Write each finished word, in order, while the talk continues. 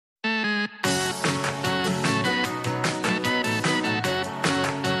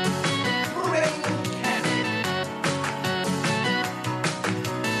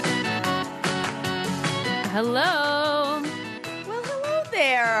Hello. Well, hello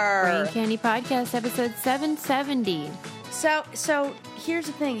there. Brain Candy Podcast, episode 770. So here's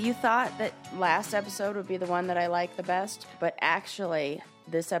the thing. You thought that last episode would be the one that I like the best, but actually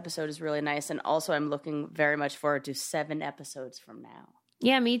this episode is really nice, and also I'm looking very much forward to 7 episodes from now.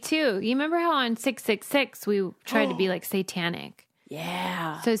 Yeah, me too. You remember how on 666 we tried to be like satanic?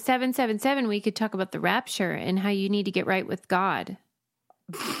 Yeah. So 777 we could talk about the rapture and how you need to get right with God.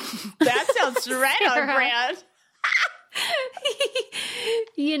 That sounds right on brand.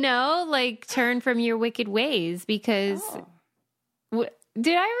 You know, like turn from your wicked ways because...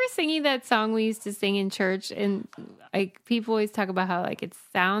 Did I ever sing you that song we used to sing in church? And like people always talk about how like it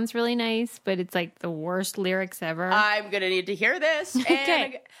sounds really nice, but it's like the worst lyrics ever. I'm going to need to hear this.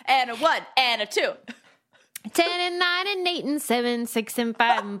 Okay. And a 1 and a 2. 10 and 9 and 8 and 7, 6 and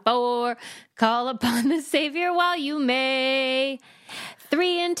 5 and 4. Call upon the Savior while you may.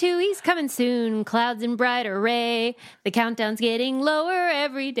 3 and 2, he's coming soon. Clouds in bright array. The countdown's getting lower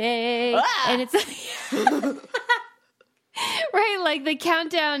every day. Ah! And it's right, like the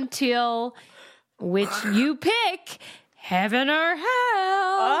countdown till which you pick, heaven or hell.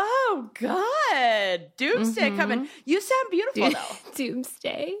 Oh, God. Doomsday coming. You sound beautiful, though.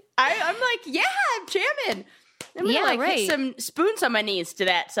 Doomsday. I'm like, yeah, I'm jamming. I'm going to hit some spoons on my knees to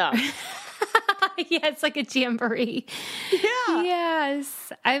that song. Yeah, it's like a jamboree. Yeah.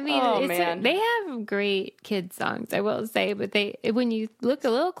 Yes. I mean, they have great kid songs, I will say, but when you look a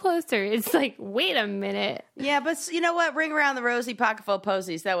little closer, it's like, wait a minute. Yeah, but you know what? Ring Around the Rosie, Pocket Full of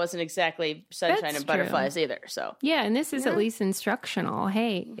Posies, that wasn't exactly sunshine That's and butterflies true. either. So Yeah, and this is at least instructional.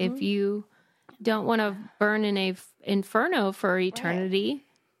 Hey, if you don't want to burn in a inferno for eternity,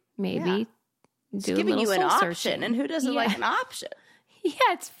 maybe do giving a little you an soul option. searching. And who doesn't like an option? Yeah,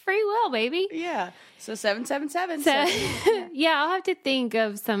 it's free will, baby. Yeah. So 777. So, yeah, I'll have to think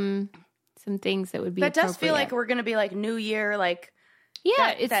of some things that would be That does feel appropriate. like we're going to be like New Year, like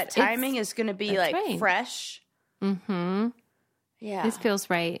Yeah, that timing is going to be like right. fresh. Mm-hmm. Yeah. This feels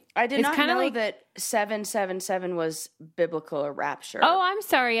right. I did It's not kinda know like, that 777 was biblical or rapture. Oh, I'm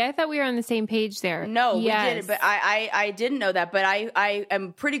sorry. I thought we were on the same page there. No, Yes. we didn't, but I didn't know that, but I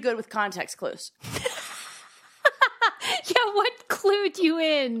am pretty good with context clues. Yeah, what clued you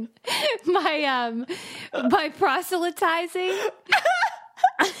in? My proselytizing?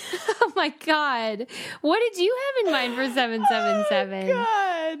 Oh my God. What did you have in mind for 777? Oh,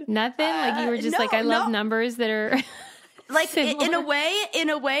 God. Nothing? Like you were just no, like, I love no. numbers that are Like similar. in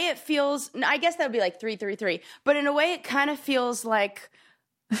a way it feels, I guess that would be like 333, but in a way it kind of feels like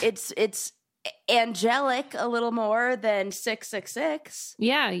it's angelic a little more than 666.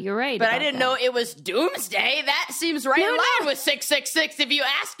 Yeah, you're right. But I about didn't that. know it was Doomsday. That seems right in line with 666 if you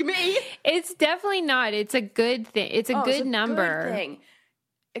ask me. It's definitely not. It's a good thing. It's a good number. Good thing.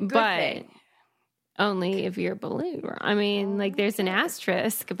 A good But- thing. Only if you're a believer. I mean, like there's an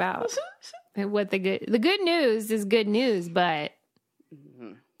asterisk about what the good news is good news, but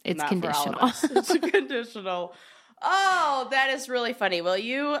it's Not for all conditional. of us. It's conditional. Oh, that is really funny. Well,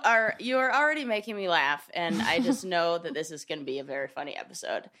 you are already making me laugh, and I just know that this is going to be a very funny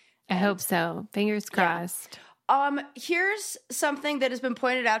episode. I hope so. Fingers crossed. Here's something that has been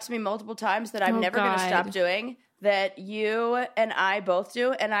pointed out to me multiple times that I'm Oh, never going to God. stop doing, that you and I both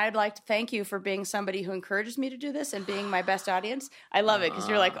do, and I'd like to thank you for being somebody who encourages me to do this and being my best audience. I love it because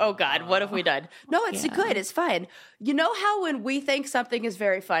you're like, oh God, what have we done? No, it's good. It's fine. You know how when we think something is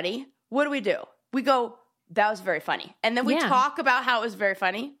very funny, what do? We go, that was very funny. And then we talk about how it was very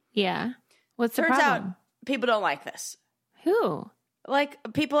funny. Yeah. What's the Turns problem? out people don't like this. Who?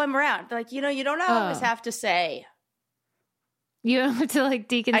 Like people I'm around. They're like, you don't always have to say. You don't have to like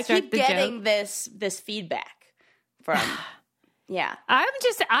deconstruct I keep the getting joke. this feedback from, yeah.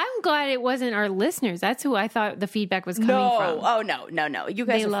 I'm glad it wasn't our listeners. That's who I thought the feedback was coming from. Oh no. You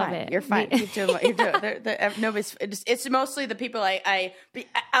guys They are love fine. it. You're fine. Keep doing what you're doing. Nobody's. It's mostly the people I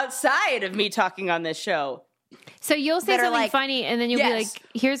outside of me talking on this show. So you'll say That are something like, funny, and then you'll be yes. like,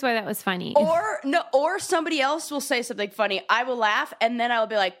 "Here's why that was funny." Or somebody else will say something funny. I will laugh, and then I'll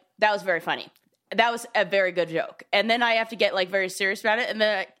be like, "That was very funny. That was a very good joke." And then I have to get like very serious about it. And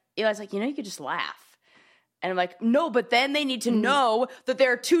then Eli's like, you could just laugh. And I'm like, no, but then they need to know that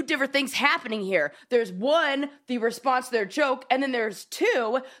there are 2 different things happening here. There's 1, the response to their joke, and then there's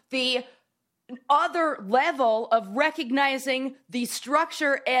 2, the other level of recognizing the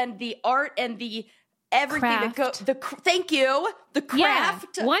structure and the art and the everything Craft. that goes. Thank you. The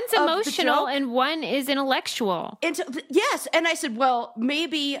craft. Yeah. One's of the emotional joke. and one is intellectual. Yes, and I said, well,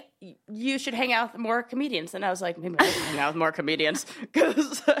 maybe you should hang out with more comedians. And I was like, maybe I should hang out with more comedians.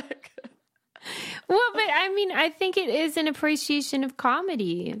 Because Well, but I mean, I think it is an appreciation of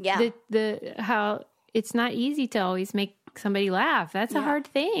comedy. Yeah. How it's not easy to always make somebody laugh. That's a hard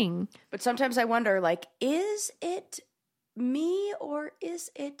thing. But sometimes I wonder, like, is it me or is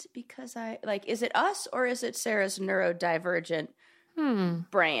it because is it us or is it Sarah's neurodivergent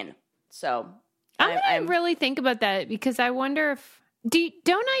brain? So I'm going to really think about that because I wonder if, don't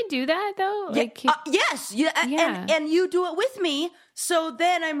I do that though? Like, yes. Yeah. And you do it with me. So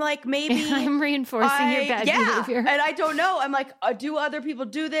then I'm like, maybe I'm reinforcing your bad behavior. And I don't know. I'm like, do other people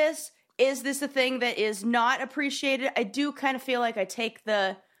do this? Is this a thing that is not appreciated? I do kind of feel like I take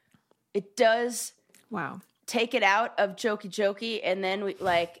it does take it out of jokey and then we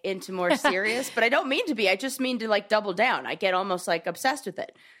like into more serious, but I don't mean to be. I just mean to like double down. I get almost like obsessed with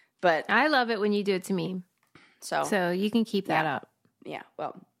it. But I love it when you do it to me. So you can keep that up. Yeah.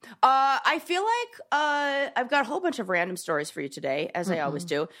 Well, I feel like I've got a whole bunch of random stories for you today, as I always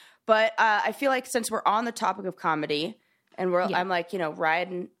do. But I feel like since we're on the topic of comedy, and I'm like,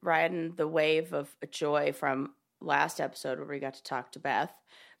 riding the wave of joy from last episode where we got to talk to Beth.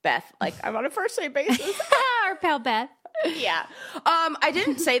 Like I'm on a first name basis. Our pal Beth. Yeah. I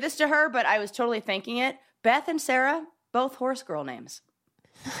didn't say this to her, but I was totally thinking it. Beth and Sarah, both horse girl names.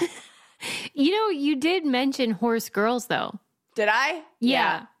 You did mention horse girls though. Did I?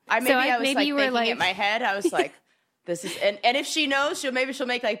 Yeah. I was like you were thinking like in my head. I was like, this is, and if she knows, she'll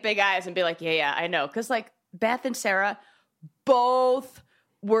make like big eyes and be like, yeah, I know. Cause like Beth and Sarah both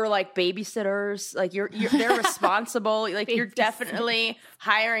were like babysitters. Like they're responsible. Like you're definitely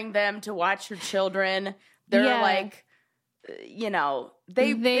hiring them to watch your children. They're like, they wear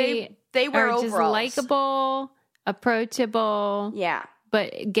are overalls. Just likable, approachable. Yeah.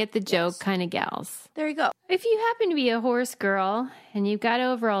 But get the joke kind of gals. There you go. If you happen to be a horse girl and you've got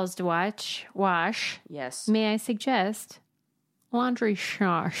overalls to wash. Yes. May I suggest laundry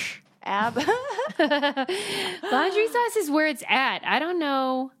sauce? Laundry sauce is where it's at. I don't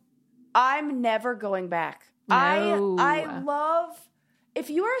know. I'm never going back. No. I love, if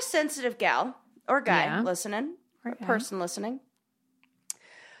you are a sensitive gal or guy listening, or person listening,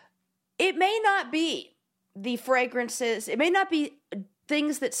 it may not be the fragrances, it may not be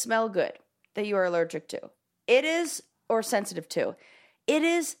things that smell good that you are allergic to. It is, or sensitive to. It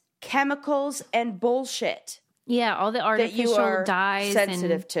is chemicals and bullshit. Yeah, all the artificial dyes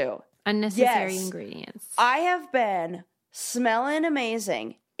sensitive and to. Unnecessary ingredients. I have been smelling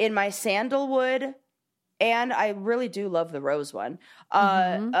amazing in my sandalwood, and I really do love the rose one.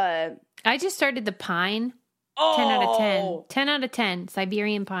 I just started the pine. 10 out of 10. 10 out of 10.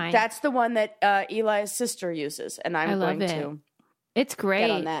 Siberian pine. That's the one that Eli's sister uses, and I'm going to. It's great.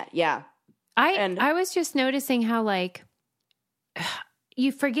 Get on that. Yeah. I was just noticing how like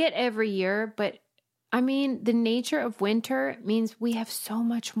you forget every year, but I mean, the nature of winter means we have so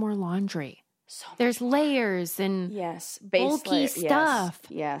much more laundry. There's layers and bulky stuff.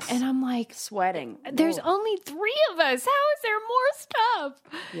 Yes. And I'm like, sweating. There's only 3 of us. How is there more stuff?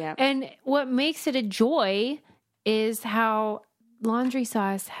 Yeah. And what makes it a joy is how laundry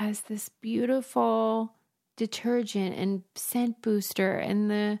sauce has this beautiful detergent and scent booster and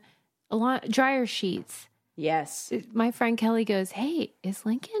the dryer sheets. Yes. My friend Kelly goes, hey, is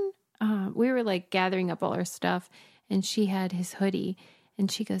Lincoln? We were like gathering up all our stuff and she had his hoodie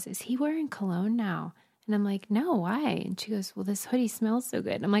and she goes, is he wearing cologne now? And I'm like, no, why? And she goes, well, this hoodie smells so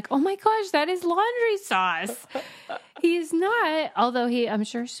good. And I'm like, oh my gosh, that is laundry sauce. He's not, although I'm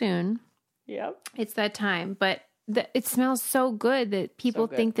sure soon. Yep. It's that time. But it smells so good that people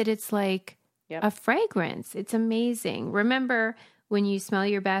think that it's like a fragrance. It's amazing. Remember, when you smell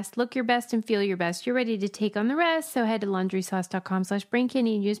your best, look your best, and feel your best, you're ready to take on the rest. So head to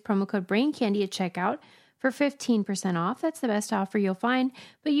laundrysauce.com/braincandy and use promo code braincandy at checkout for 15% off. That's the best offer you'll find,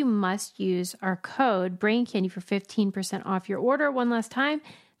 but you must use our code braincandy for 15% off your order. One last time,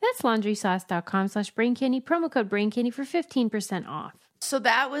 that's laundrysauce.com/braincandy, promo code braincandy for 15% off. So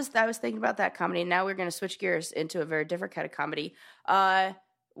I was thinking about that comedy. Now we're going to switch gears into a very different kind of comedy.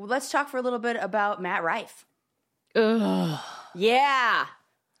 Let's talk for a little bit about Matt Rife. Ugh. Yeah.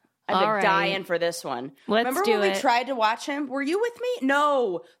 I've been right. dying for this one. Remember when we tried to watch him? Were you with me?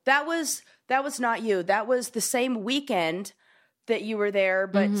 No, that was not you. That was the same weekend that you were there,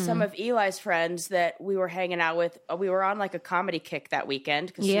 but some of Eli's friends that we were hanging out with, we were on like a comedy kick that weekend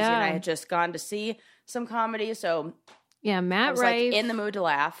because Susie and I had just gone to see some comedy. So Matt I was Rife, like in the mood to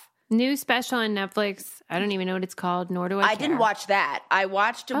laugh. New special on Netflix. I don't even know what it's called, nor do I care. Didn't watch that. I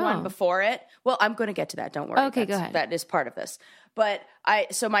watched one before it. Well, I'm going to get to that. Don't worry. Okay, go ahead. That is part of this. But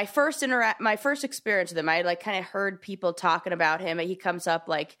my first experience with him, I like kind of heard people talking about him. He comes up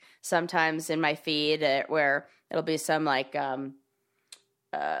like sometimes in my feed where it'll be some like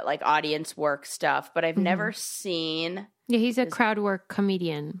audience work stuff, but I've never seen Yeah, he's a crowd work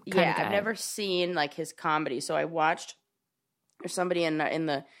comedian. Yeah, I've never seen like his comedy, so I watched. Or somebody in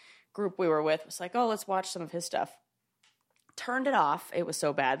the group we were with was like, "Oh, let's watch some of his stuff." Turned it off. It was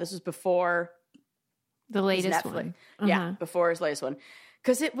so bad. This was before the latest Netflix. one. Yeah, before his latest one,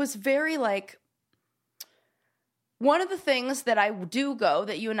 because it was very like. One of the things that I do go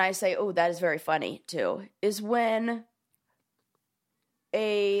that you and I say, "Oh, that is very funny," too, is when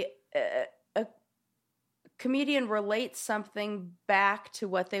a comedian relates something back to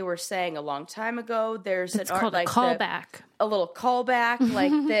what they were saying a long time ago. There's It's called a callback. A little callback,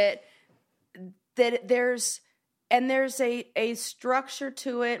 like that. That there's a structure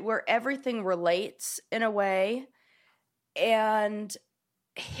to it where everything relates in a way, and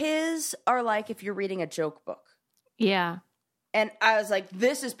his are like if you're reading a joke book. Yeah. And I was like,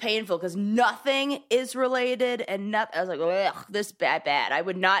 this is painful because nothing is related and nothing. I was like, ugh, this is bad. I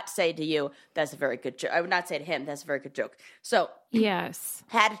would not say to you, that's a very good joke. I would not say to him, that's a very good joke. So, yes.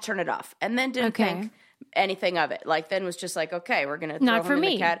 Had to turn it off and then didn't think anything of it. Like, then was just like, okay, we're going to throw him in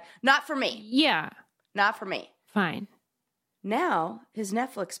the cat. Not for me. Yeah. Not for me. Fine. Now, his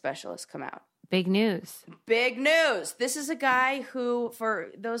Netflix special has come out. Big news. Big news. This is a guy who, for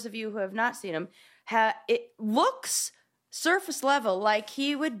those of you who have not seen him, it looks surface level like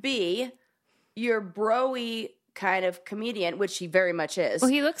he would be your bro-y kind of comedian, which he very much is.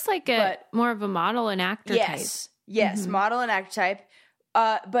 Well, he looks like more of a model and actor type. Yes, model and actor type.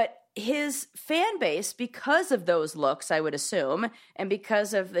 But his fan base, because of those looks, I would assume, and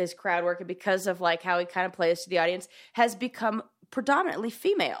because of his crowd work and because of like how he kind of plays to the audience, has become predominantly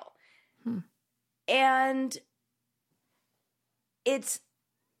female. And it's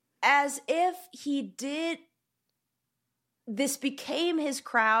as if this became his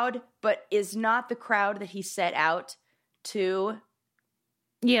crowd, but is not the crowd that he set out to.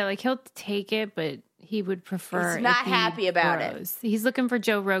 Yeah, like he'll take it, but he would prefer. He's not happy about it. He's looking for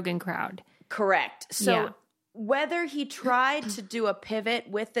Joe Rogan crowd. Correct. So whether he tried to do a pivot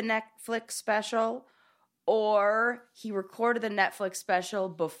with the Netflix special or he recorded the Netflix special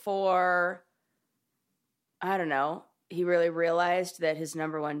before, I don't know, he really realized that his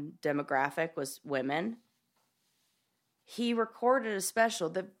number one demographic was women. He recorded a special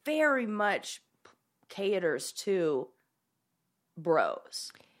that very much caters to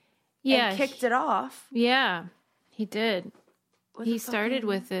bros. Yeah. And kicked it off. Yeah, he did. He started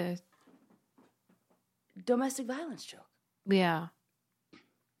with a domestic violence joke. Yeah.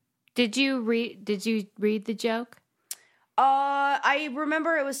 Did you read the joke? I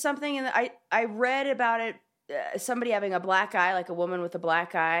remember it was something I read about it. Somebody having a black eye, like a woman with a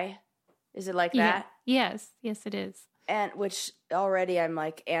black eye. Is it like that? Yes, it is. And which already I'm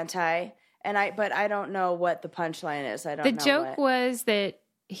like anti, but I don't know what the punchline is. I don't know. The joke was that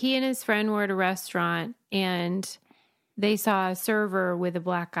he and his friend were at a restaurant and they saw a server with a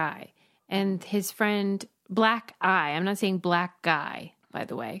black eye, and his friend, black eye. I'm not saying black guy, by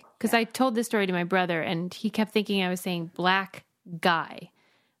the way, because I told this story to my brother and he kept thinking I was saying black guy,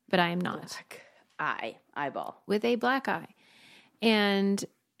 but I am not. Black eye, eyeball with a black eye, and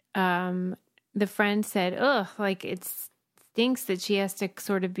the friend said, ugh, like it stinks that she has to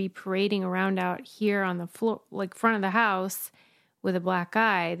sort of be parading around out here on the floor, like front of the house with a black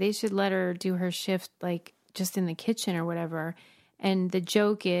eye. They should let her do her shift, like just in the kitchen or whatever. And the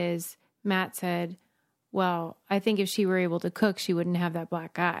joke is, Matt said, well, I think if she were able to cook, she wouldn't have that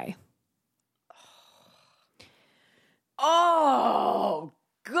black eye. Oh,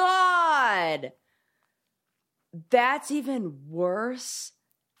 God. That's even worse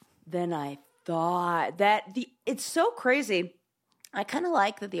than I thought. It's so crazy. I kind of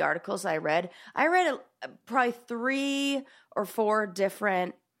like that the articles I read probably 3 or 4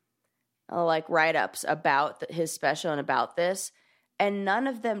 different like write-ups about his special and about this, and none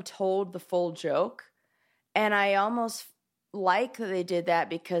of them told the full joke. And I almost like that they did that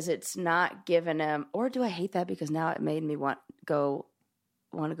because it's not giving him, or do I hate that because now it made me want to go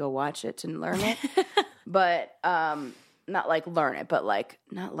watch it and learn it? But not like learn it, but like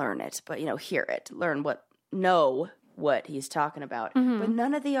not learn it, but hear it, know what he's talking about. Mm-hmm. But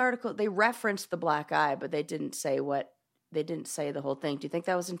none of the article, they referenced the black eye, but they didn't say the whole thing. Do you think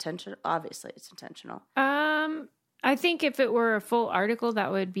that was intentional? Obviously it's intentional. I think if it were a full article,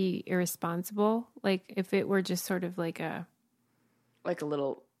 that would be irresponsible. Like if it were just sort of like a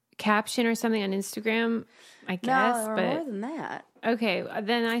little caption or something on Instagram, I guess. No, but more than that. Okay,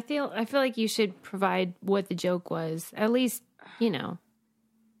 then I feel like you should provide what the joke was, at least,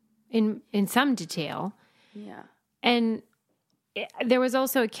 in some detail. Yeah. And there was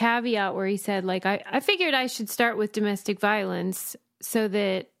also a caveat where he said, like, I figured I should start with domestic violence so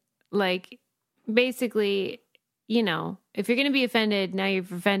that, like, basically you know, if you're going to be offended, now you're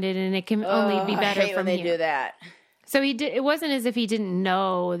offended, and it can only be better I hate from when they here. do that. So he did. It wasn't as if he didn't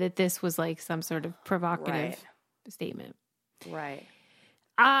know that this was like some sort of provocative statement. Right.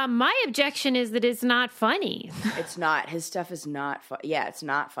 My objection is that it's not funny. It's not. His stuff is not funny. Yeah, it's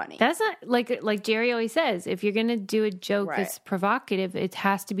not funny. That's not like Jerry always says, if you're going to do a joke that's provocative, it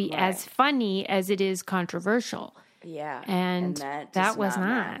has to be as funny as it is controversial. Yeah. And that was not.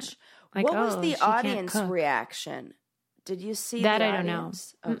 Match. Like, what was the she can't audience cook. reaction? Did you see That? the I don't know.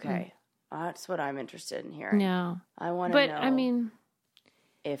 audience? Okay. That's what I'm interested in hearing. No. I want to know. But I mean,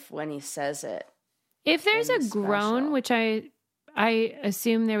 if when he says it, if there's a special. groan, which I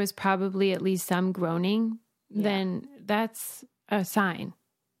assume there was probably at least some groaning, then that's a sign.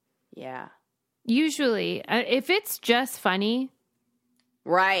 Yeah. Usually, if it's just funny,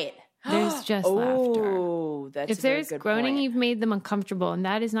 right, there's just laughter. Oh, that's if a very there's good groaning, point. you've made them uncomfortable, and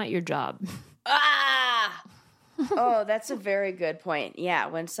that is not your job. Ah! Oh, that's a very good point. Yeah,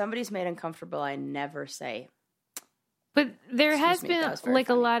 when somebody's made uncomfortable, I never say. But there has Excuse me, that been was very like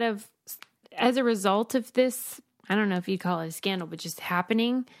funny. a lot of, as a result of this, I don't know if you'd call it a scandal, but just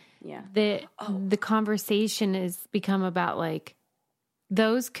happening. Yeah. The conversation has become about like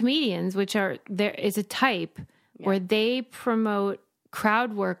those comedians, which are there is a type where they promote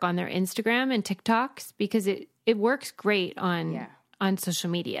crowd work on their Instagram and TikToks because it works great on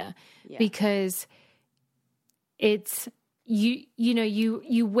social media because it's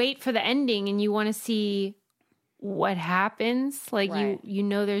you wait for the ending and you want to see what happens. Like you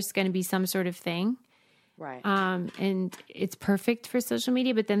know there's going to be some sort of thing. Right. And it's perfect for social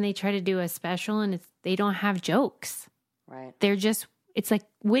media, but then they try to do a special and they don't have jokes. Right. It's like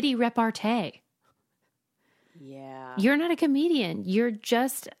witty repartee. Yeah. You're not a comedian. You're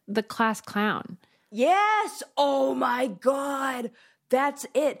just the class clown. Yes. Oh my God. That's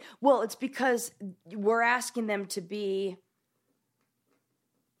it. Well, it's because we're asking them to be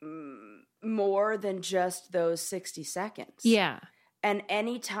more than just those 60 seconds. Yeah. And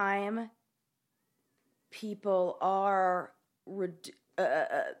anytime people are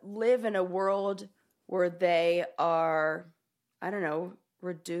live in a world where they are, I don't know,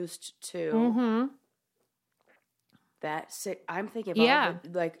 reduced to that. I'm thinking of all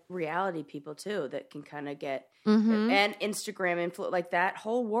the, like reality people too that can kind of get and Instagram influence, like that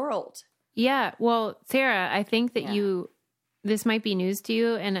whole world. Yeah. Well, Sarah, I think that this might be news to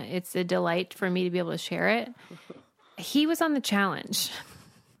you, and it's a delight for me to be able to share it. He was on the challenge.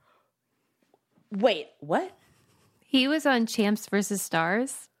 Wait, what? He was on Champs versus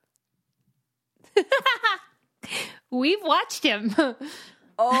Stars. We've watched him.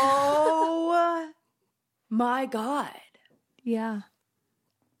 Oh my God. Yeah.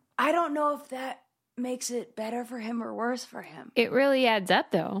 I don't know if that makes it better for him or worse for him. It really adds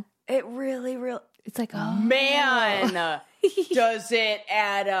up, though. It really, it's like, oh. Man, does it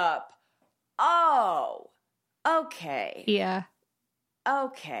add up? Oh, okay. Yeah.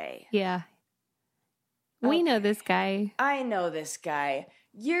 Okay. Yeah. We know this guy. I know this guy.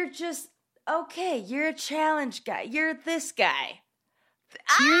 You're just, okay, you're a challenge guy. You're this guy.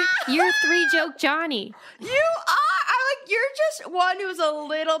 You're Three Joke Johnny. You are. You're just one who's a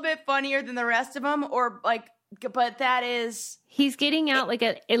little bit funnier than the rest of them, or like, but that is. He's getting out like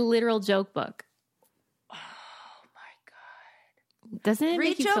a literal joke book. Oh my God. Doesn't it Three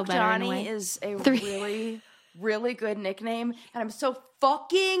make you feel Joke better Johnny in a way? is a really, really good nickname, and I'm so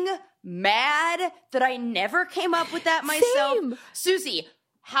fucking mad that I never came up with that myself. Same. Susie,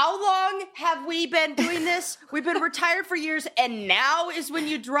 how long have we been doing this? We've been retired for years, and now is when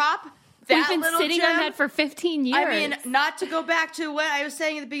you drop that We've been little sitting gem? on that for 15 years. I mean, not to go back to what I was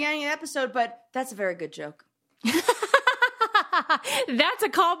saying at the beginning of the episode, but that's a very good joke. That's a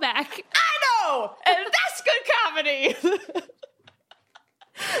callback. I know! And that's good comedy! Where's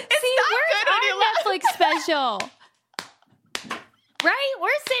our Netflix special? Right?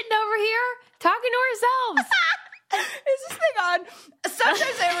 We're sitting over here talking to ourselves. Is this thing on?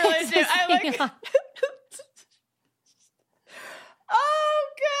 Sometimes I really do. I like. Oh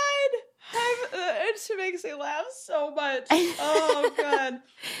God! It makes me laugh so much. Oh God!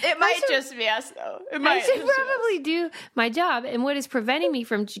 It might just be us though. I should probably do my job, and what is preventing me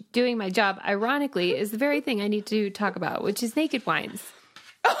from doing my job, ironically, is the very thing I need to talk about, which is Naked Wines.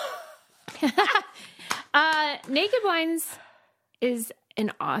 Naked Wines is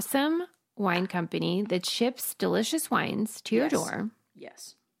an awesome wine company that ships delicious wines to your door.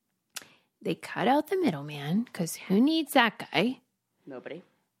 Yes. They cut out the middleman because who needs that guy? Nobody.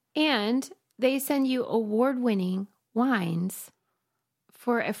 And they send you award-winning wines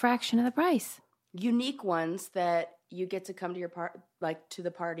for a fraction of the price. Unique ones that you get to come to your to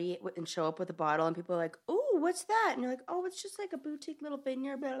the party and show up with a bottle, and people are like, "Ooh, what's that? And you're like, oh, it's just like a boutique little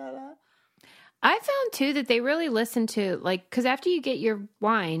vineyard, blah, blah, blah. I found too that they really listen to like, because after you get your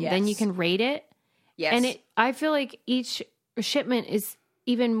wine, then you can rate it. Yes. And I feel like each shipment is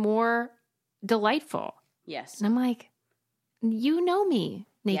even more delightful. Yes. And I'm like, you know me,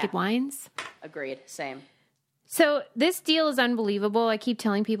 Naked Wines. Agreed. Same. So this deal is unbelievable. I keep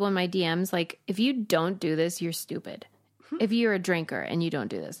telling people in my DMs, like, if you don't do this, you're stupid. If you're a drinker and you don't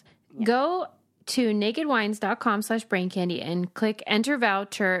do this, go to nakedwines.com/braincandy and click enter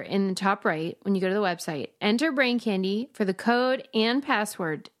voucher in the top right when you go to the website. Enter Brain Candy for the code and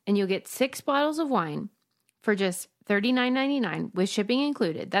password, and you'll get 6 bottles of wine for just $39.99 with shipping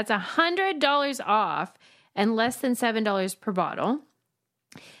included. That's $100 off and less than $7 per bottle.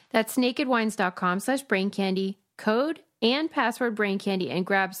 That's nakedwines.com/braincandy, code and password braincandy, and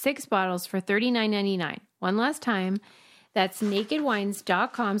grab 6 bottles for $39.99. One last time. That's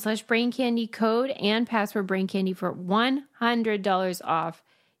nakedwines.com/braincandy, code and password braincandy for $100 off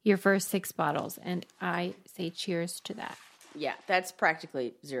your first 6 bottles. And I say cheers to that. Yeah, that's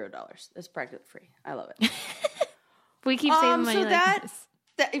practically $0. That's practically free. I love it. We keep saving money like this.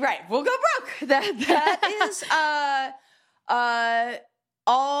 Right, we'll go broke. That is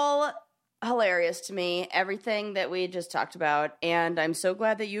all hilarious to me. Everything that we just talked about, and I'm so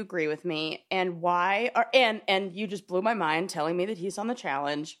glad that you agree with me. And and you just blew my mind telling me that he's on the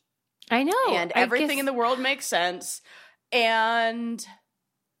challenge. I know, and everything in the world makes sense. And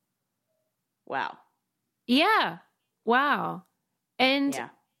wow, yeah, wow, and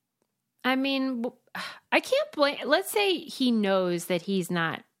I mean, I can't blame. Let's say he knows that he's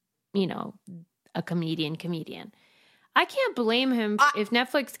not, a comedian. I can't blame him if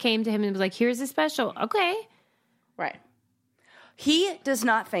Netflix came to him and was like, here's a special. Okay. Right. He does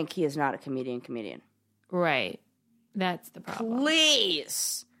not think he is not a comedian. Right. That's the problem.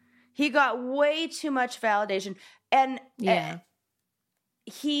 Please. He got way too much validation. And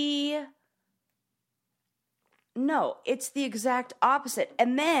no, it's the exact opposite.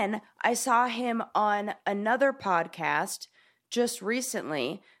 And then I saw him on another podcast just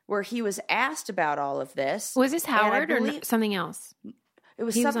recently where he was asked about all of this. Was this Howard or something else? It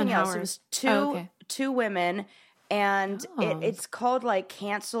was something else. Howard. It was two women, and it's called like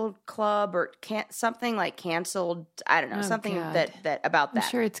Canceled Club or something like Canceled. I don't know, something that about that. I'm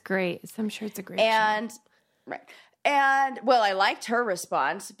sure it's great. I'm sure it's a great show. Right. And well, I liked her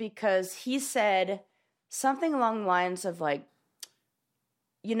response because he said something along the lines of like,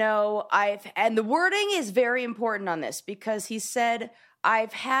 and the wording is very important on this because he said,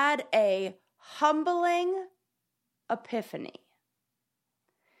 I've had a humbling epiphany.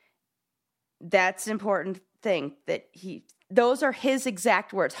 That's an important thing that those are his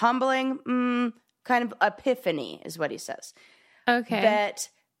exact words. Humbling, kind of epiphany is what he says. Okay. That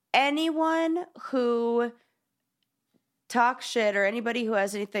anyone who talks shit or anybody who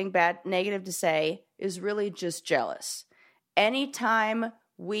has anything bad, negative to say is really just jealous. Anytime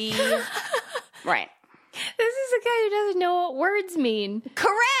right. This is a guy who doesn't know what words mean.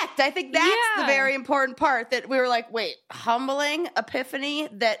 Correct. I think that's the very important part that we were like, wait, humbling epiphany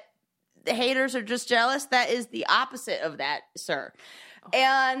that the haters are just jealous. That is the opposite of that, sir.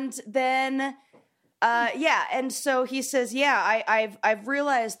 And then, and so he says, I've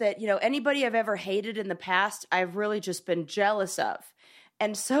realized that, anybody I've ever hated in the past, I've really just been jealous of.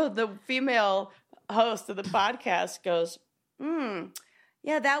 And so the female host of the podcast goes,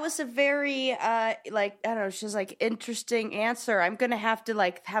 yeah, that was a very, I don't know, she's like, interesting answer. I'm going to have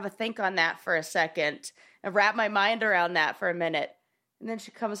to, have a think on that for a second and wrap my mind around that for a minute. And then she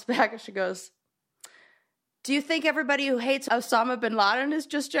comes back and she goes, do you think everybody who hates Osama bin Laden is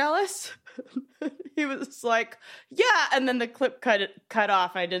just jealous? He was like, yeah. And then the clip cut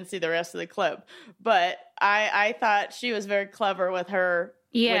off. I didn't see the rest of the clip. But I thought she was very clever with her.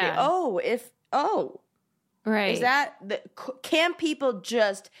 Yeah. Right. Is that can people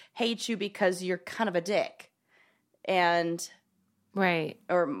just hate you because you're kind of a dick? And right.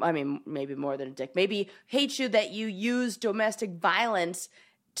 Or I mean, maybe more than a dick. Maybe hate you that you use domestic violence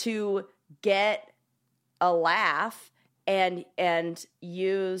to get a laugh and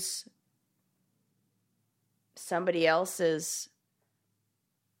use somebody else's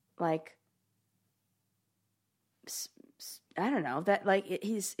I don't know that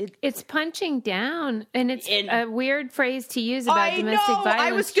it's punching down, and it's a weird phrase to use about domestic violence.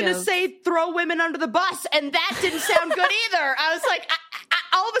 I was going to say throw women under the bus, and that didn't sound good either. I was like,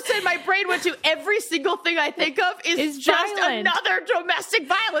 all of a sudden, my brain went to every single thing I think of is just another domestic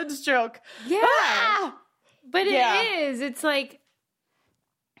violence joke. Yeah, but it is. It's like,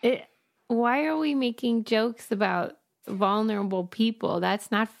 why are we making jokes about vulnerable people.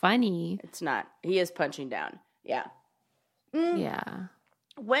 That's not funny. It's not. He is punching down. Yeah. Yeah.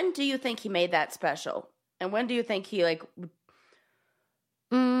 When do you think he made that special? And when do you think he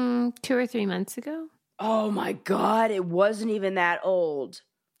 2 or 3 months ago. Oh my God, it wasn't even that old.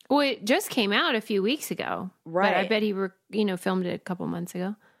 Well, it just came out a few weeks ago. Right. But I bet he filmed it a couple months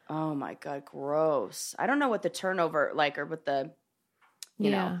ago. Oh my God, gross. I don't know what the turnover or what the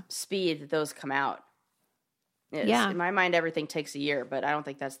speed that those come out is. Yeah. In my mind, everything takes a year, but I don't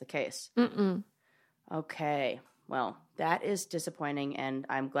think that's the case. Mm-mm. Okay. Well, that is disappointing, and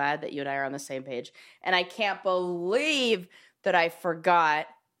I'm glad that you and I are on the same page. And I can't believe that I forgot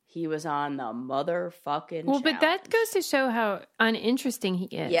he was on the motherfucking Well, but that challenge. goes to show how uninteresting he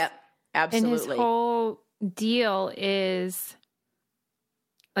is. Yep, absolutely. And his whole deal is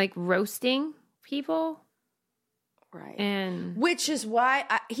roasting people. Right. And which is why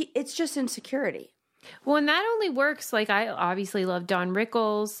it's just insecurity. Well, and that only works. I obviously love Don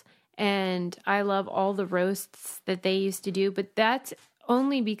Rickles and I love all the roasts that they used to do, but that's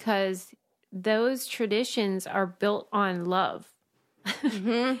only because those traditions are built on love.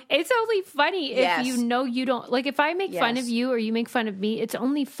 Mm-hmm. It's only funny if you don't if I make fun of you or you make fun of me, it's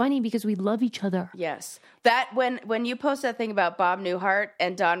only funny because we love each other. Yes. That when you post that thing about Bob Newhart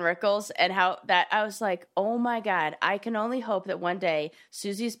and Don Rickles and how that, I was like, oh my God, I can only hope that one day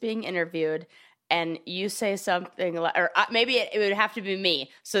Susie's being interviewed and you say something or maybe it would have to be me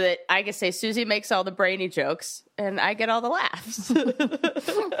so that I could say Susie makes all the brainy jokes and I get all the laughs.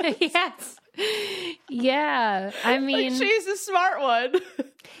 Yes. Yeah. I mean, she's a smart one.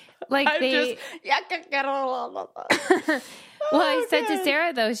 Well, I said to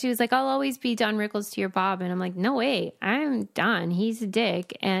Sarah, though, she was like, I'll always be Don Rickles to your Bob. And I'm like, no way. I'm Don. He's a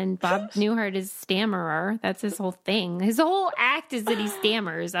dick. And Bob Newhart is stammerer. That's his whole thing. His whole act is that he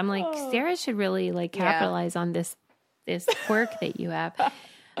stammers. I'm like, Sarah should really capitalize on this quirk that you have. But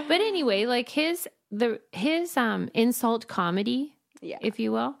anyway, his insult comedy, if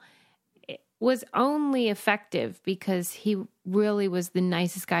you will, was only effective because he really was the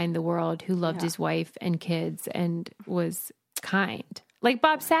nicest guy in the world who loved his wife and kids and was kind. Like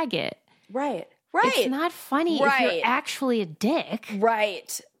Bob Saget. Right. It's not funny if you're actually a dick.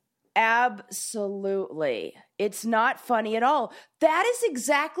 Right. Absolutely. It's not funny at all. That is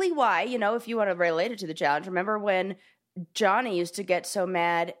exactly why, if you want to relate it to the challenge, remember when Johnny used to get so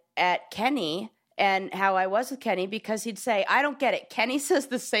mad at Kenny and how I was with Kenny because he'd say, I don't get it. Kenny says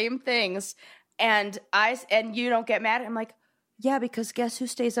the same things and you don't get mad. I'm like, yeah, because guess who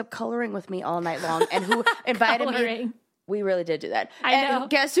stays up coloring with me all night long and who invited me? We really did do that. I know.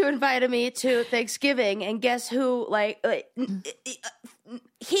 Guess who invited me to Thanksgiving? And guess who,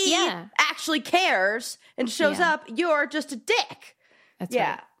 he actually cares and shows up. You're just a dick. That's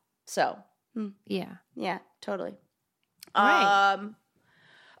right. So. Yeah. Yeah, totally. Right.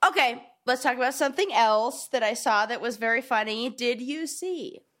 Okay, let's talk about something else that I saw that was very funny. Did you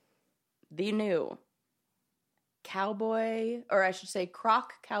see the new cowboy, or I should say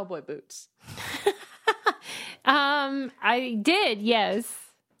Croc cowboy boots? I did, yes.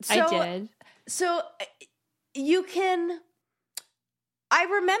 I did. So you can, I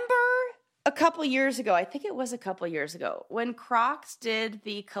remember a couple years ago, I think it was a couple years ago, when Crocs did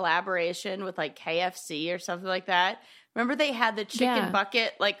the collaboration with KFC or something like that. Remember they had the chicken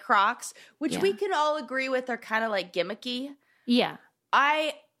bucket Crocs, which we can all agree with are kind of gimmicky. Yeah.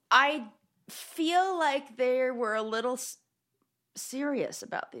 I feel like they were a little serious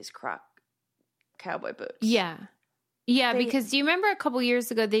about these Croc cowboy boots. Yeah. Yeah, because do you remember a couple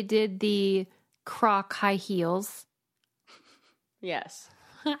years ago they did the Croc high heels? Yes.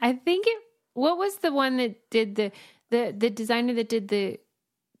 I think what was the one that did the designer that did the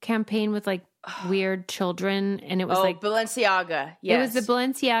campaign with weird children and it was Balenciaga. Yes. It was the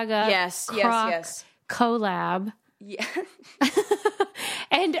Balenciaga Croc collab. Yeah.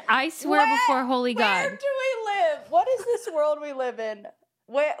 And I swear before holy God. Where do we live? What is this world we live in?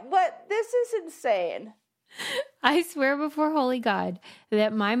 What? This is insane. I swear before holy God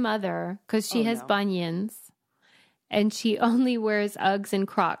that my mother, because she has bunions and she only wears Uggs and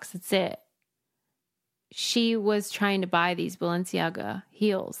Crocs, that's it. She was trying to buy these Balenciaga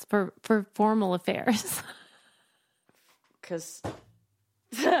heels for formal affairs. Because...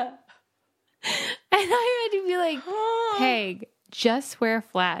 And I had to be like, Peg, just wear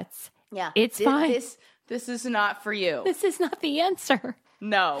flats. Yeah. It's fine. This is not for you. This is not the answer.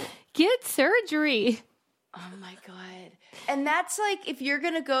 No. Get surgery. Oh my God. And that's like, if you're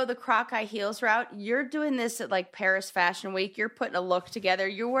going to go the Croc high heels route, you're doing this at like Paris Fashion Week. You're putting a look together.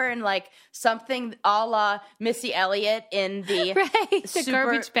 You're wearing like something a la Missy Elliott in the, the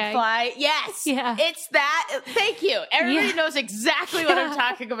garbage bag. Fly. Yes. Yeah. It's that. Thank you. Everybody knows exactly what I'm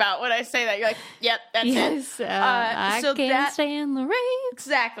talking about when I say that. You're like, yep, that's it. I can't stand the rain.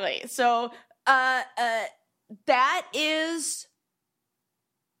 Exactly. So that is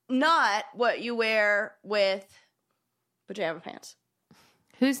not what you wear with pajama pants.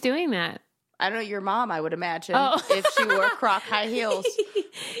 Who's doing that? I don't know, your mom, I would imagine, if she wore Croc high heels.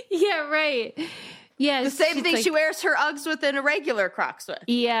 Yeah, right. Yeah, the same thing, like, she wears her Uggs with and a regular Crocs with.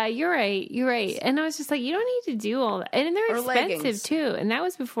 Yeah, you're right. You're right. And I was just like, you don't need to do all that. And they're expensive leggings, too. And that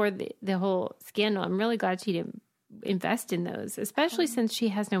was before the whole scandal. I'm really glad she didn't invest in those, especially since she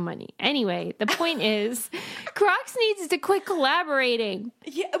has no money. Anyway, the point is, Crocs needs to quit collaborating.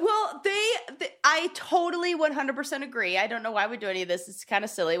 Yeah, well, I totally 100% agree. I don't know why we do any of this. It's kind of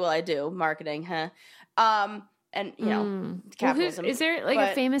silly. Well, I do. Marketing, huh? And, you know, capitalism. Is there like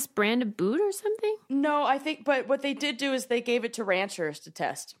a famous brand of boot or something? No, I think, but what they did do is they gave it to ranchers to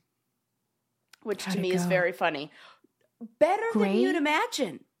test, which to me is very funny. Better than you'd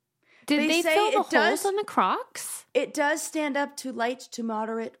imagine. Did they fill the holes on the Crocs? It does stand up to light to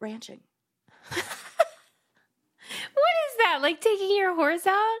moderate ranching. What is that? Like taking your horse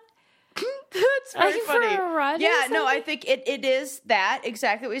out? That's very funny. For a ride? Yeah, no, I think it is that,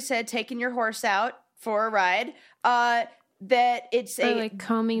 exactly what we said, taking your horse out for a ride. That it's like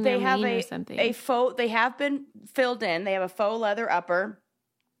combing their mane or something. They have been filled in. They have a faux leather upper.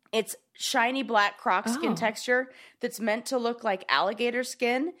 It's shiny black Croc skin texture that's meant to look like alligator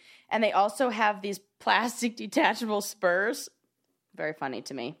skin. And they also have these plastic detachable spurs. Very funny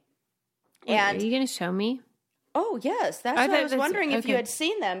to me. Wait, are you going to show me? Oh, yes. That's what I was wondering if you had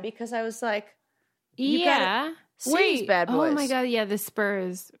seen them, because I was like, yeah. Wait, bad boys. Oh my God. Yeah, the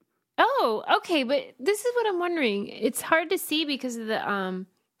spurs. Oh, okay. But this is what I'm wondering. It's hard to see because of the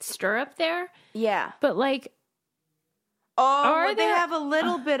stirrup there. Yeah. But like, they have a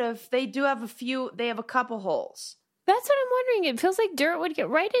little bit of, they have a couple holes. That's what I'm wondering. It feels like dirt would get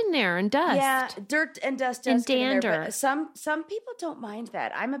right in there and dust. Yeah, dirt and dust does get in there, but some people don't mind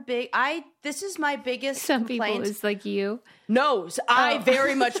that. This is my biggest complaint. People is like you. No, I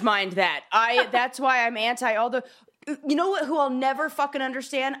very much mind that. That's why I'm anti all the, you know what, who I'll never fucking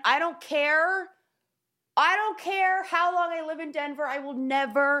understand? I don't care how long I live in Denver. I will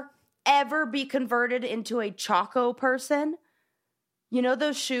never, ever be converted into a Choco person. You know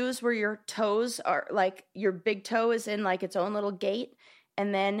those shoes where your toes are like, your big toe is in like its own little gate,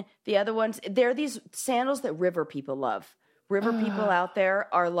 and then the other ones, they're these sandals that river people love. River people out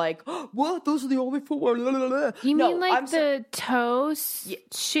there are like, oh, what? Those are the only footwear. You mean like the toe shoes?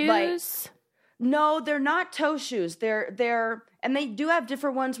 Like, no, they're not toe shoes. They're and they do have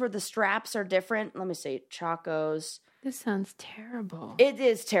different ones where the straps are different. Let me see, Chacos. This sounds terrible. It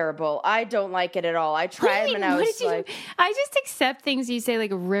is terrible. I don't like it at all. I tried them and I was like... I just accept things you say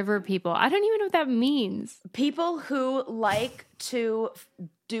like river people. I don't even know what that means. People who like to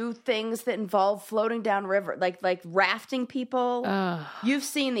do things that involve floating down river, like rafting people. You've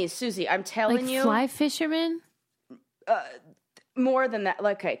seen these, Susie. I'm telling you. Fly fishermen? More than that.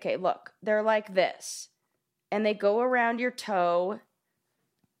 Like, okay, look. They're like this. And they go around your toe.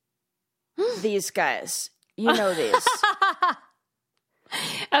 These guys... You know these.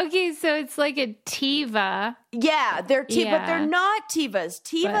 Okay, so it's like a Tiva. Yeah, they're but they're not Tivas.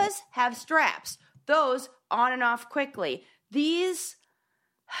 Tivas have straps. Those on and off quickly. These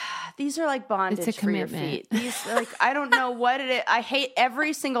are like bondage for your feet. These I don't know what it is. I hate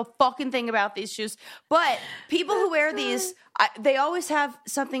every single fucking thing about these shoes. But people who wear these, they always have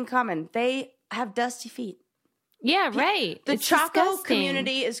something common. They have dusty feet. Yeah, right. The Choco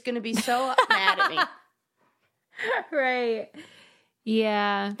community is going to be so mad at me. Right.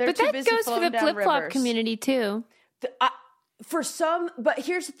 Yeah. But that goes for the flip-flop community too. But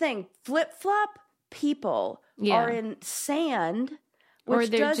here's the thing. Flip-flop people are in sand, which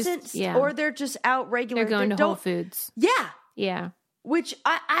or they're just out regular. They're going to Whole Foods. Yeah. Yeah. Which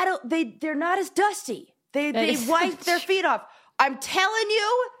I don't, they're not as dusty. They wipe their feet off. I'm telling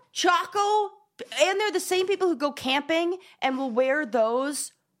you, Choco, and they're the same people who go camping and will wear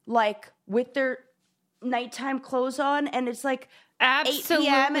those like with their nighttime clothes on, and it's like absolutely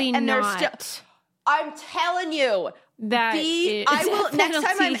 8 p.m. and not. they're still. I'm telling you that I will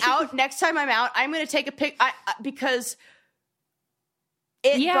next time I'm out. I'm going to take a pic because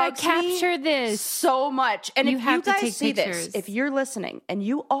it bugs capture me this so much. And you if you guys see pictures. this, if you're listening and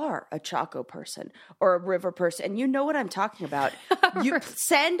you are a Choco person or a river person, and you know what I'm talking about, you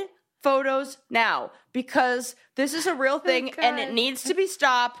send photos now because this is a real thing and it needs to be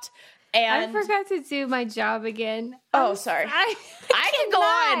stopped. And I forgot to do my job again. Oh, sorry. I can go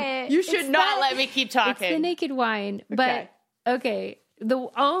on. You should not let me keep talking. It's the naked wine. But, okay, the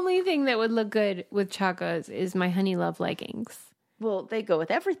only thing that would look good with Chacos is my Honey Love leggings. Well, they go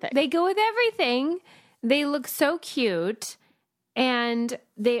with everything. They look so cute. And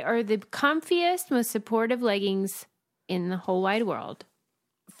they are the comfiest, most supportive leggings in the whole wide world.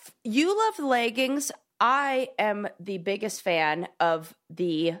 You love leggings. I am the biggest fan of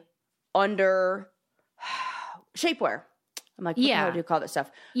the under shapewear. I'm like, what the hell do you call that stuff?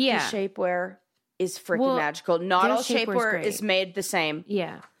 Yeah. The shapewear is freaking magical. Not all shapewear great. is made the same.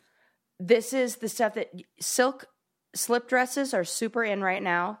 Yeah. This is the stuff that silk slip dresses are super in right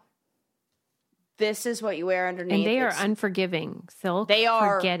now. This is what you wear underneath. And they are unforgiving. Silk. They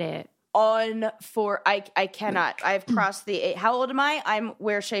are. Forget it. I cannot. I've crossed the eight. How old am I? I'm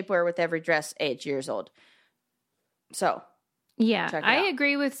wear shapewear with every dress 8 years old. So. Yeah, I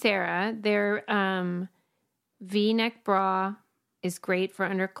agree with Sarah. Their V-neck bra is great for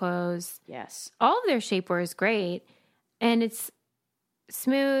underclothes. Yes. All of their shapewear is great. And it's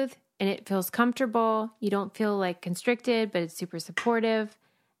smooth and it feels comfortable. You don't feel like constricted, but it's super supportive.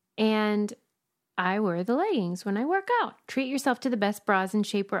 And I wear the leggings when I work out. Treat yourself to the best bras and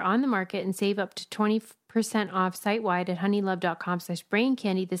shapewear on the market and save up to 20% off site-wide at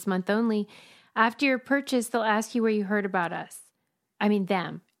honeylove.com/braincandy this month only. After your purchase, they'll ask you where you heard about us. I mean,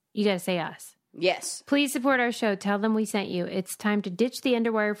 them. You got to say us. Yes. Please support our show. Tell them we sent you. It's time to ditch the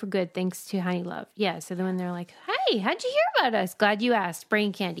underwire for good thanks to Honey Love. Yeah, so then when they're like, hey, how'd you hear about us? Glad you asked.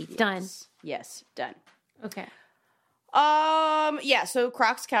 Brain Candy. Yes. Done. Yes, done. Okay. Yeah, so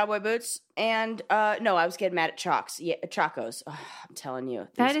Crocs cowboy boots, and no, I was getting mad at Chacos. Oh, I'm telling you.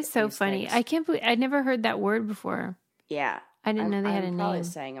 That is so funny. Things. I can't believe I'd never heard that word before. Yeah. I didn't know they had a I'm name. probably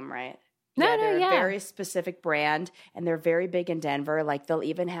saying them right. They're a very specific brand, and they're very big in Denver. Like they'll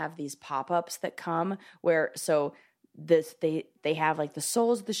even have these pop-ups that come where they have like the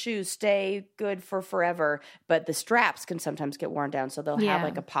soles of the shoes stay good for forever, but the straps can sometimes get worn down. So they'll have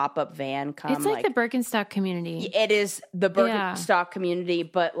like a pop-up van come. It's like the Birkenstock community. It is the Birkenstock community,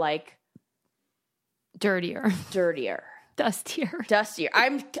 but like dirtier, dustier.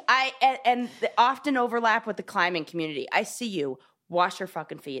 And often overlap with the climbing community. I see you. Wash your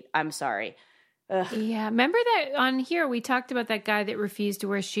fucking feet. I'm sorry. Ugh. Yeah. Remember that on here we talked about that guy that refused to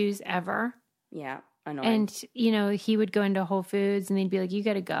wear shoes ever? Yeah. Annoying. And, he would go into Whole Foods and they'd be like, you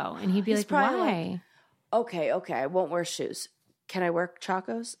got to go. And he'd be like, why? Okay. I won't wear shoes. Can I wear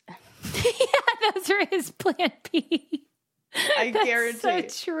Chacos? Yeah, those are his plan B. I guarantee.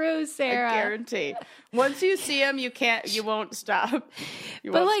 That's so true, Sarah. I guarantee. Once you see them, you won't stop.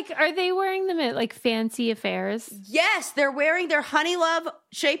 Are they wearing them at like fancy affairs? Yes, they're wearing their Honey Love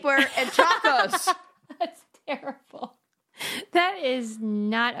shapewear and Chacos. That's terrible. That is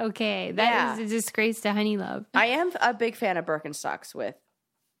not okay. That is a disgrace to Honey Love. I am a big fan of Birkenstocks with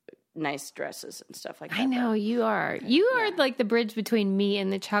nice dresses and stuff like that. I know you are. You are like the bridge between me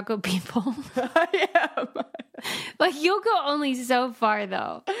and the Choco people. I am. Like you'll go only so far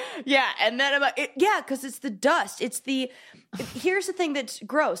though. Yeah, and then because it's the dust. Here's the thing that's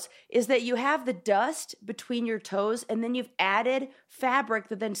gross is that you have the dust between your toes, and then you've added fabric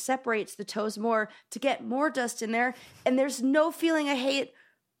that then separates the toes more to get more dust in there. And there's no feeling I hate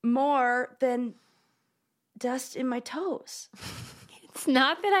more than dust in my toes. It's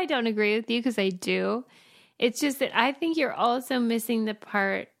not that I don't agree with you because I do. It's just that I think you're also missing the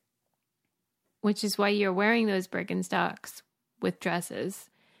part, which is why you're wearing those Birkenstocks with dresses,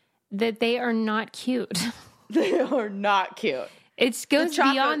 that they are not cute. They are not cute. It goes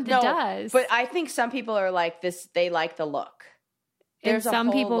beyond the dust. But I think some people are like this. They like the look. And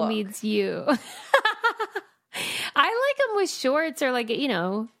some people needs you. I like them with shorts or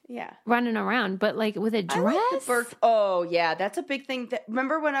running around, but like with a dress. Oh yeah, that's a big thing.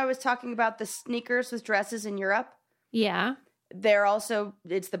 Remember when I was talking about the sneakers with dresses in Europe? Yeah. It's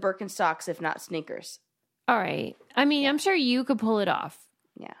the Birkenstocks, if not sneakers. All right. I mean, I'm sure you could pull it off.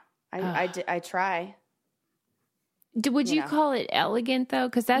 Yeah. I try. Would you call it elegant though?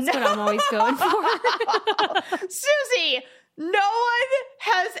 Because that's what I'm always going for. Susie, no one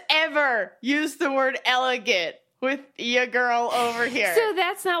has ever used the word elegant with your girl over here. So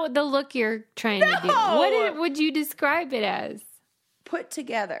that's not what the look you're trying to do. What would you describe it as? Put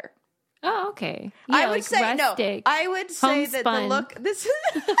together. Oh, okay. Yeah, I would say rustic, I would say that the look. This is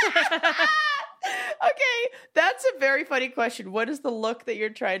okay. That's a very funny question. What is the look that you're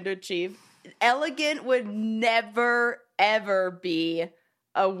trying to achieve? Elegant would never ever be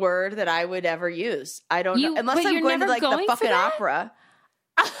a word that I would ever use. I don't know unless I'm going to like the fucking opera.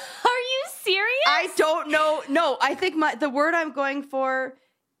 Are I don't know. No, I think the word I'm going for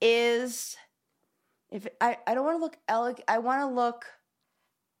is if I don't want to look elegant. I want to look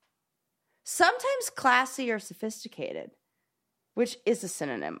sometimes classy or sophisticated, which is a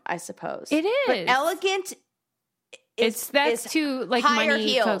synonym, I suppose. It is. But elegant that's too like higher money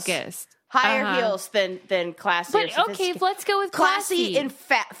heels. focused. Higher heels than classy. But or sophisticated. okay, let's go with classy in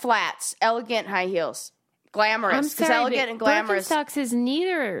flats, elegant high heels, glamorous. I'm sorry, elegant and glamorous. Birkenstocks is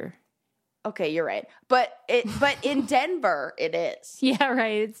neither. Okay, you're right. But in Denver it is. Yeah,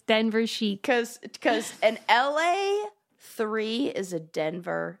 right. It's Denver chic. Because an LA 3 is a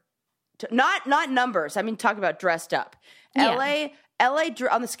Denver. Not numbers. I mean, talk about dressed up. Yeah. LA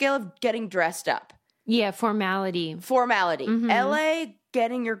on the scale of getting dressed up. Yeah, formality. Mm-hmm. LA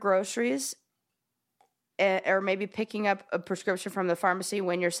getting your groceries or maybe picking up a prescription from the pharmacy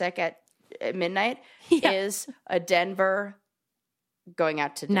when you're sick at midnight is a Denver going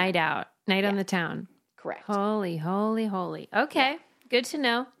out to dinner. Night out. Night on the town. Correct. Holy, holy, holy. Okay. Good to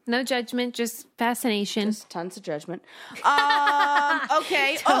know. No judgment, just fascination. Just tons of judgment.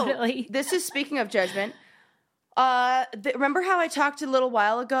 Okay. Totally. Oh, this is speaking of judgment. Remember how I talked a little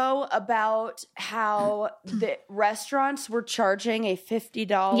while ago about how the restaurants were charging a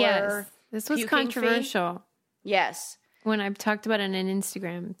 $50 Yes. This was puking controversial. fee? Yes. When I've talked about it on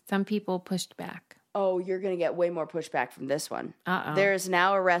Instagram, some people pushed back. Oh, you're going to get way more pushback from this one. Uh-oh. There is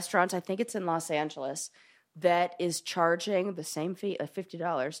now a restaurant, I think it's in Los Angeles, that is charging the same fee,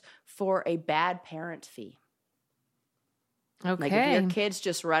 $50, for a bad parent fee. Okay. Like if your kid's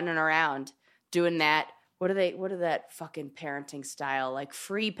just running around doing that, what are that fucking parenting style? Like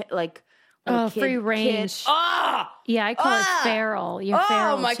free, like free range. Yeah, I call it feral. Your oh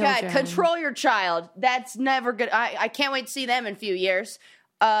feral my children. God, control your child. That's never good. I can't wait to see them in a few years.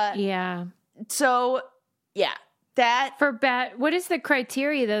 Yeah. So yeah, that For bad, what is the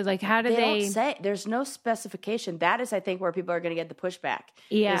criteria though? Like, how do they they? don't say. There's no specification. That is, I think, where people are going to get the pushback.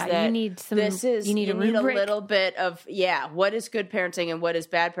 Yeah, is that you need some. you need a rubric. little bit of what is good parenting and what is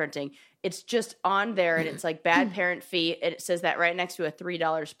bad parenting. It's just on there, and it's like bad parent fee, and it says that right next to a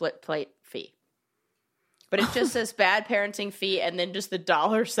 $3 split plate fee. But it just says bad parenting fee, and then just the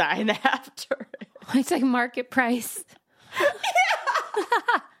dollar sign after it. It's like market price.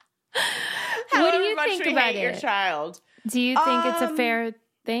 What do you think about your it? child? Do you think it's a fair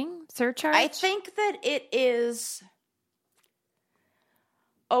thing? Surcharge? I think that it is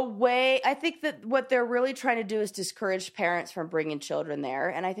a way. I think that what they're really trying to do is discourage parents from bringing children there.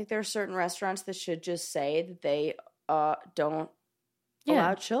 And I think there are certain restaurants that should just say that they don't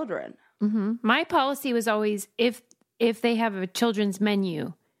allow children. Mm-hmm. My policy was always if they have a children's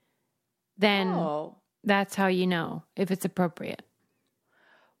menu, then that's how you know if it's appropriate.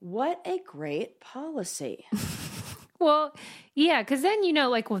 What a great policy. Well, yeah, because then you know,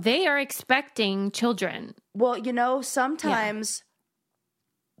 like, well, they are expecting children. Well, you know, sometimes,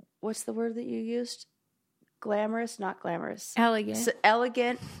 what's the word that you used? Glamorous, not glamorous. Elegant. So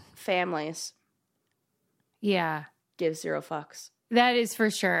elegant families Yeah. give zero fucks. That is for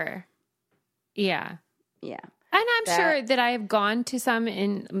sure. Yeah. Yeah. And I'm sure that I have gone to some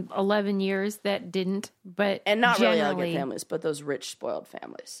in 11 years that didn't, but And not really generally, elegant families, but those rich, spoiled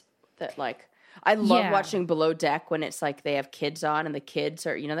families that like, I love watching Below Deck when it's like they have kids on and the kids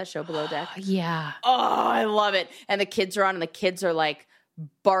are, you know that show Below Deck? Yeah. Oh, I love it. And the kids are on and the kids are like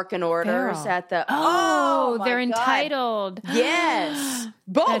barking orders Feral. at the, Oh, they're my God. entitled. Yes.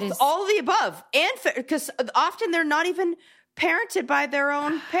 Both, is- all of the above. And because often they're not even parented by their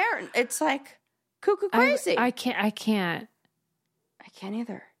own parent. It's like cuckoo crazy. I can't. I can't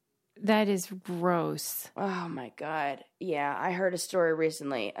either. That is gross. Oh my God. Yeah. I heard a story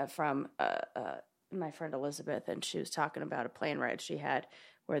recently from my friend Elizabeth, and she was talking about a plane ride she had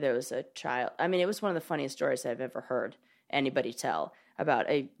where there was a child. I mean, it was one of the funniest stories I've ever heard anybody tell about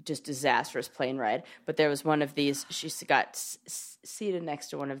a just disastrous plane ride. But there was one of these, she got seated next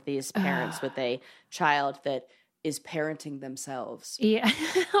to one of these parents with a child that is parenting themselves. Yeah.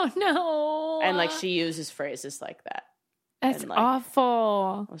 Oh, no. And like she uses phrases like that. That's and, like,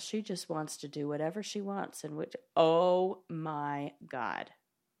 awful. Well, she just wants to do whatever she wants. And which, oh my God.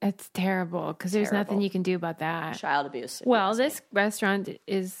 That's terrible because there's Terrible. nothing you can do about that. Child abuse. Well, this restaurant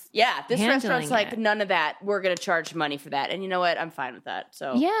is this restaurant's handling like, it. none of that. We're going to charge money for that. And you know what? I'm fine with that.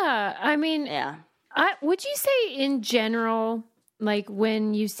 So Yeah. I mean, yeah. would you say in general, like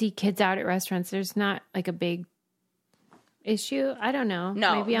when you see kids out at restaurants, there's not like a big issue? I don't know.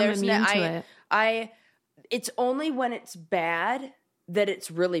 No, Maybe I'm there's immune to it. It's only when it's bad that it's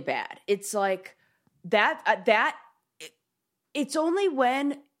really bad. It's like that. It's only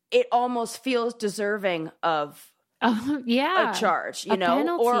when it almost feels deserving of Yeah. a charge, you A know,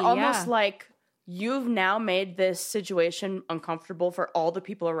 penalty, or almost yeah. like you've now made this situation uncomfortable for all the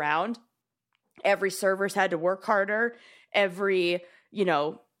people around. Every server's had to work harder. Everybody's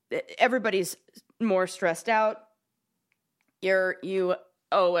more stressed out. You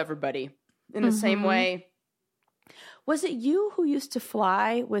owe everybody in the same way. Was it you who used to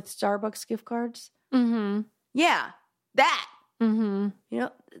fly with Starbucks gift cards? Mm-hmm. Yeah, that. Mm-hmm. You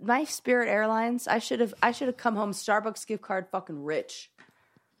know, my Spirit Airlines. I should have come home Starbucks gift card fucking rich.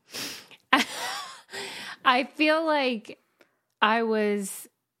 I feel like I was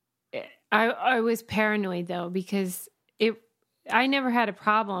paranoid though, because I never had a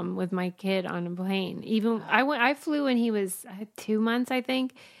problem with my kid on a plane. Even I flew when he was 2 months, I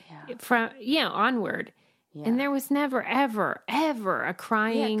think, onward. Yeah. And there was never, ever, ever a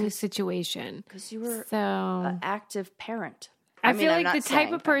crying situation. Because you were so an active parent. I feel like the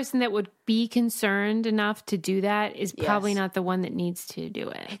type of person that would be concerned enough to do that is probably not the one that needs to do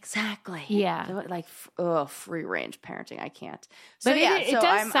it. Exactly. Yeah. Like, free range parenting. I can't. But it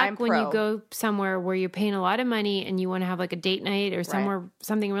does suck when you go somewhere where you're paying a lot of money and you want to have like a date night or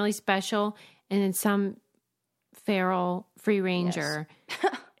something really special, and then some feral free ranger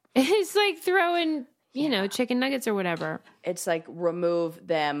is like throwing, chicken nuggets or whatever. It's like, remove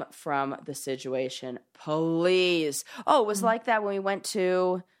them from the situation, please. Oh, it was like that when we went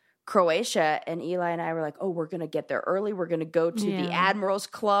to Croatia, and Eli and I were like, oh, we're going to get there early. We're going to go to the Admirals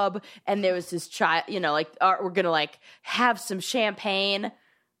Club. And there was this child, we're going to like have some champagne.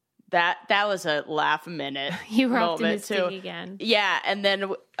 That was a laugh minute. You were moment optimistic too. again. Yeah, and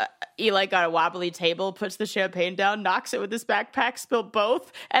then Eli got a wobbly table, puts the champagne down, knocks it with his backpack, spilled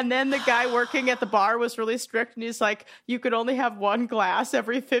both. And then the guy working at the bar was really strict, and he's like, you could only have one glass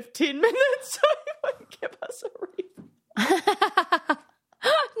every 15 minutes, so he wouldn't give us a refill.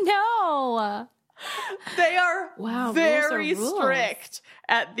 No. They are very rules. strict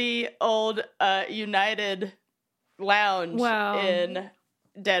at the old United Lounge in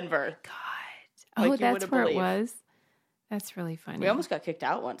Denver. God. Like that's where it was. That's really funny. We almost got kicked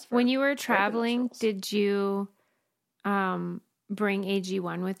out once. When you were traveling, did you bring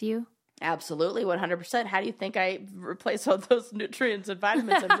AG1 with you? Absolutely, 100%. How do you think I replace all those nutrients and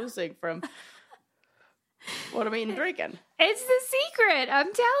vitamins I'm losing from what I'm eating and drinking? It's the secret.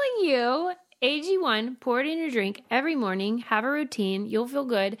 I'm telling you. AG1, pour it in your drink every morning. Have a routine. You'll feel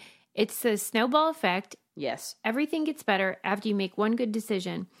good. It's the snowball effect. Yes. Everything gets better after you make one good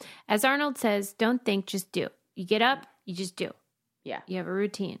decision. As Arnold says, don't think, just do. You get up, you just do. Yeah. You have a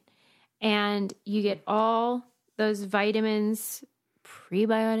routine. And you get all those vitamins,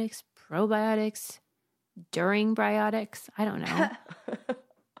 prebiotics, probiotics, during biotics, I don't know,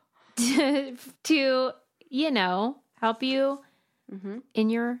 to help you in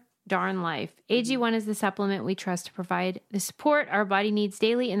your darn life. AG1 is the supplement we trust to provide the support our body needs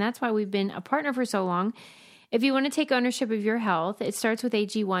daily, and that's why we've been a partner for so long. If you want to take ownership of your health, it starts with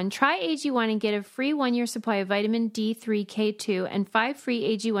AG1. Try AG1 and get a free 1-year supply of vitamin D3K2 and 5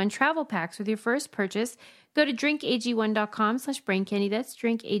 free AG1 travel packs with your first purchase. Go to drinkag1.com/braincandy. That's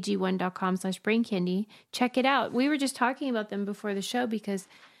drinkag1.com/braincandy. Check it out. We were just talking about them before the show because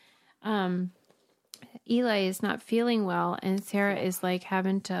Eli is not feeling well, and Sarah is like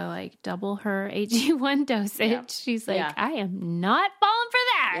having to like double her AG1 dosage. Yeah. She's like, I am not falling for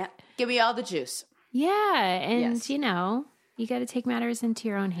that. Yeah. Give me all the juice. Yeah, and you got to take matters into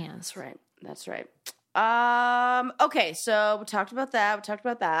your own hands. That's right. Okay, so we talked about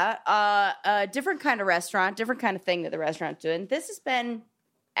that. A different kind of restaurant, different kind of thing that the restaurant's doing. This has been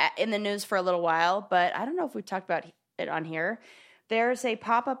in the news for a little while, but I don't know if we've talked about it on here. There's a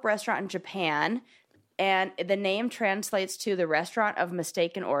pop-up restaurant in Japan, and the name translates to the Restaurant of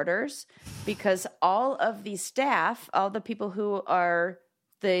Mistaken Orders, because all of the staff, all the people who are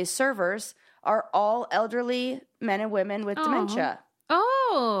the servers, are all elderly men and women with dementia.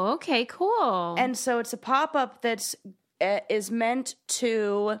 Oh, okay, cool. And so it's a pop-up that's is meant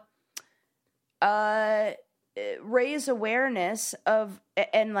to raise awareness of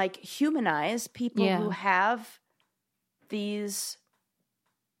and like humanize people who have these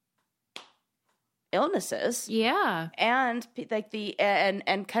illnesses. Yeah. And like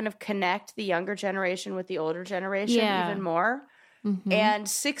and kind of connect the younger generation with the older generation even more. Mm-hmm. And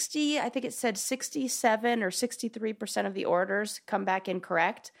 67 or 63% of the orders come back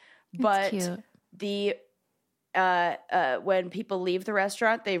incorrect. But the when people leave the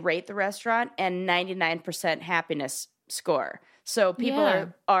restaurant, they rate the restaurant and 99% happiness score. So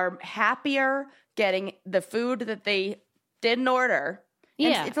people are happier getting the food that they didn't order.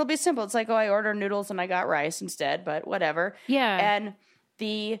 Yeah. It'll be simple. It's like, I ordered noodles and I got rice instead, but whatever. Yeah. And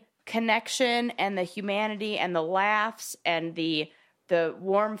the connection and the humanity and the laughs and the the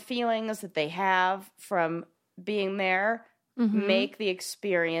warm feelings that they have from being there make the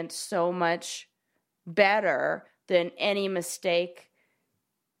experience so much better than any mistake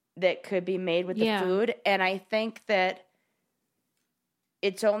that could be made with the food. And I think that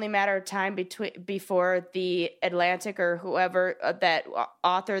it's only a matter of time before the Atlantic or whoever, that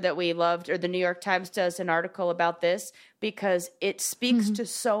author that we loved, or the New York Times does an article about this, because it speaks to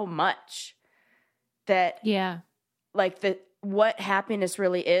so much that, like what happiness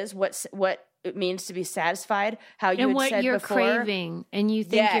really is, what it means to be satisfied, how you and had what said you're before. craving, and you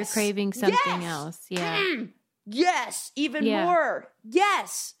think you're craving something else. Yeah. Yes, even more.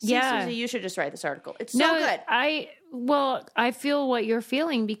 Yes. See, Susie, you should just write this article. It's so good. I feel what you're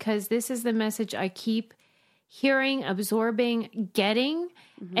feeling, because this is the message I keep hearing, absorbing, getting,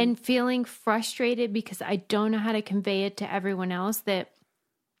 and feeling frustrated because I don't know how to convey it to everyone else, that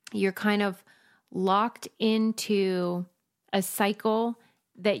you're kind of locked into a cycle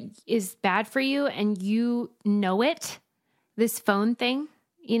that is bad for you, and you know it. This phone thing,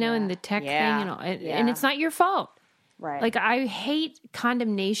 and the tech thing, and it's not your fault. Right. Like, I hate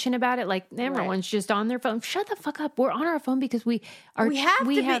condemnation about it. Like, everyone's just on their phone. Shut the fuck up. We're on our phone because our brains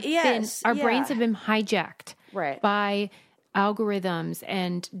have been hijacked by algorithms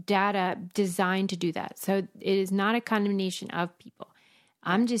and data designed to do that. So it is not a condemnation of people.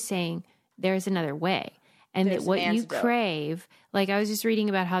 I'm just saying there's another way. And that what you crave, like I was just reading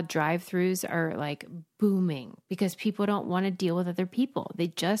about how drive-thrus are like booming because people don't want to deal with other people. They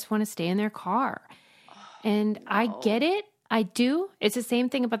just want to stay in their car. And I get it. I do. It's the same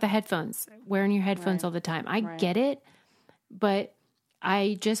thing about the headphones, wearing your headphones all the time. I get it. But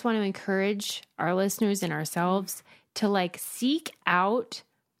I just want to encourage our listeners and ourselves to like seek out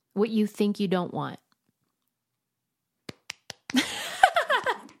what you think you don't want.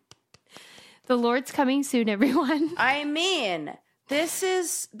 The Lord's coming soon, everyone. I mean, this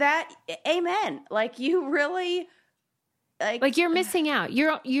is that. Amen. Like, you really, like you're missing out.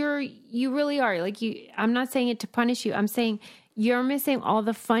 You really are. Like, I'm not saying it to punish you. I'm saying you're missing all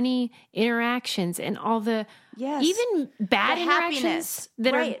the funny interactions and all the even bad interactions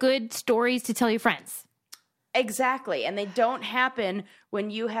that are good stories to tell your friends. Exactly. And they don't happen when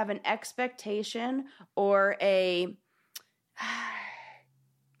you have an expectation or a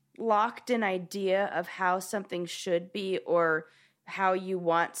locked in idea of how something should be or how you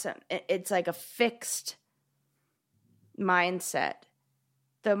want some. It's like a fixed mindset.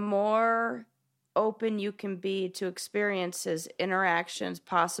 The more open you can be to experiences, interactions,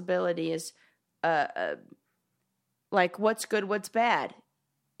 possibilities, like what's good, what's bad,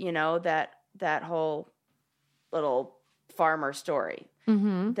 that whole little farmer story,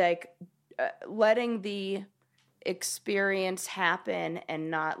 like letting the experience happen and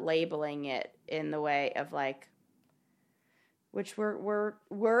not labeling it in the way of like, which we're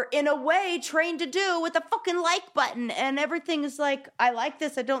in a way trained to do with a fucking like button, and everything is like, I like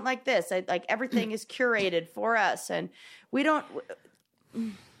this, I don't like this. Like everything is curated for us, and we don't.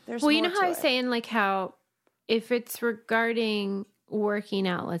 There's well, more how I was saying, like, how if it's regarding working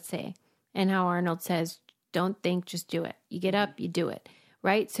out, let's say, and how Arnold says, don't think, just do it. You get up, you do it.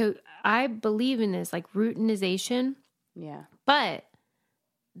 Right? So I believe in this, like routinization. Yeah. But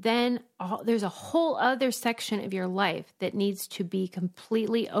then there's a whole other section of your life that needs to be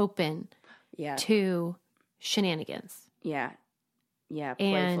completely open to shenanigans. Yeah. Yeah.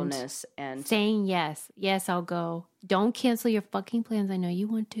 Playfulness and saying yes. Yes, I'll go. Don't cancel your fucking plans. I know you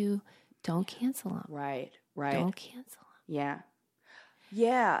want to. Don't cancel them. Right. Don't cancel them. Yeah.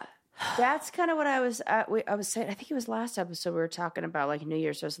 Yeah. That's kind of what I was saying. I think it was last episode we were talking about like New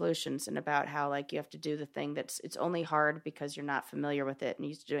Year's resolutions and about how like you have to do the thing it's only hard because you're not familiar with it and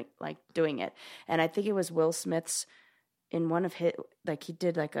he's doing it. And I think it was Will Smith's in one of his, like he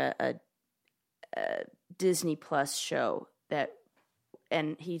did like a Disney Plus show that,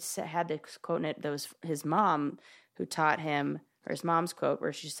 and he had this quote in it that was his mom who taught him, or his mom's quote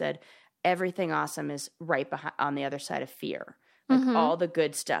where she said, everything awesome is right behind on the other side of fear. Like all the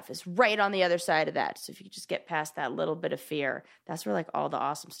good stuff is right on the other side of that. So if you just get past that little bit of fear, that's where like all the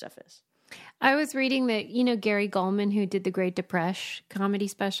awesome stuff is. I was reading that, Gary Gulman, who did the Great Depression comedy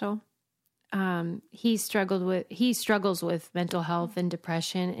special, he struggles with mental health and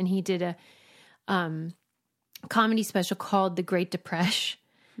depression. And he did a comedy special called The Great Depression.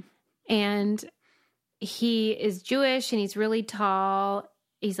 And he is Jewish and he's really tall.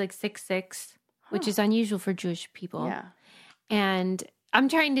 He's like 6'6", which is unusual for Jewish people. Yeah. And I'm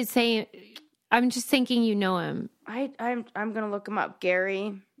trying to say, I'm just thinking you know him. I'm going to look him up.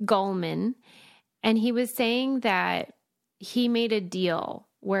 Gary Gulman. And he was saying that he made a deal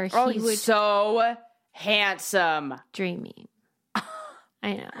where he he's so handsome. Dreamy.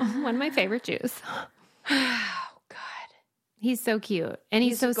 I know. One of my favorite Jews. Oh, God. He's so cute. And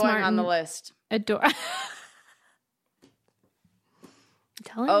he's so going smart. on the list. I'm telling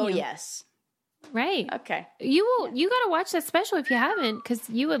you. Oh, yes. Right. Okay. You got to watch that special if you haven't, because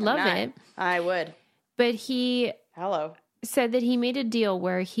you would love it. I would. But he said that he made a deal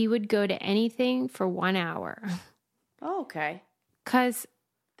where he would go to anything for 1 hour. Oh, okay. Because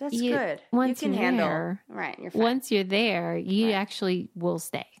that's good. Once you can you're handle there, right. You're fine. Once you're there, you actually will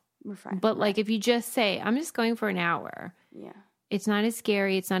stay. We're fine. But like if you just say, "I'm just going for an hour," it's not as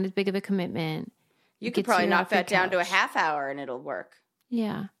scary. It's not as big of a commitment. You could probably knock that down to a half hour, and it'll work.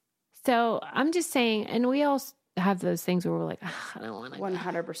 Yeah. So I'm just saying, and we all have those things where we're like, I don't want to.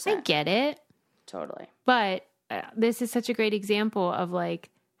 100%. I get it. Totally. But this is such a great example of like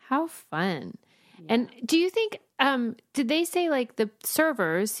how fun. Yeah. And do you think? Did they say like the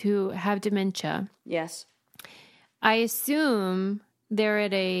servers who have dementia? Yes. I assume they're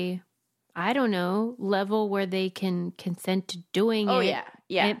at a, I don't know, level where they can consent to doing it. Oh yeah,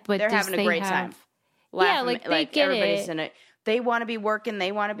 yeah. But they're having a great time. Laughing, yeah, like they get everybody's it. in it. They want to be working.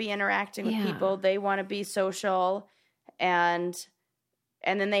 They want to be interacting with people. They want to be social, and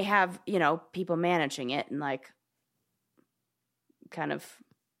then they have people managing it and like kind of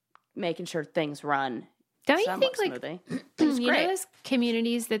making sure things run. Don't you think smoothly. Like you know those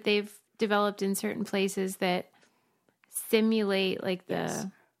communities that they've developed in certain places that simulate like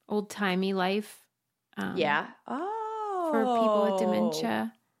the old timey life? For people with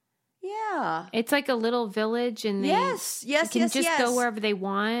dementia. Yeah. It's like a little village and they can just go wherever they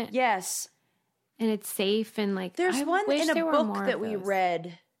want. Yes. And it's safe and like there's one in a book that we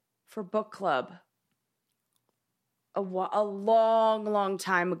read for book club a long, long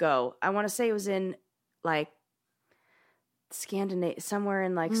time ago. I want to say it was in like Scandinavia, somewhere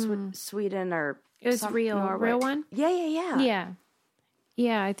in like Sweden or it was Norway. Real one? Yeah.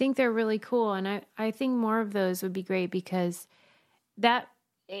 Yeah, I think they're really cool. And I think more of those would be great because that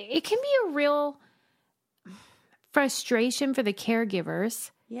it can be a real frustration for the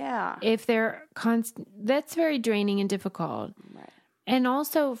caregivers. Yeah. If they're that's very draining and difficult. Right. And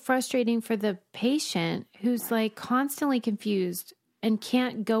also frustrating for the patient who's like constantly confused and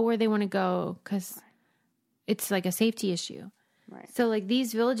can't go where they want to go because it's like a safety issue. Right. So like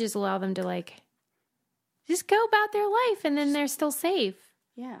these villages allow them to like just go about their life and then they're still safe.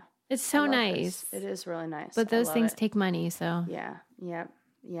 Yeah. It's so nice. This. It is really nice. But those things take money, so. Yeah.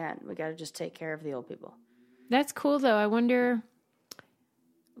 We got to just take care of the old people. That's cool though. I wonder,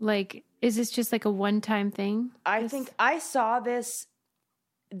 like, is this just like a one-time thing? I think I saw this,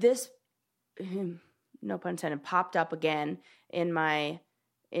 no pun intended, popped up again in my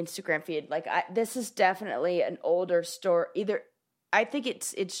Instagram feed. Like, this is definitely an older story. Either I think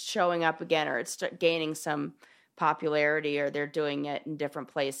it's showing up again, or it's gaining some popularity, or they're doing it in different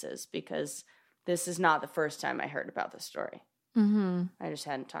places, because this is not the first time I heard about this story. Mm-hmm. I just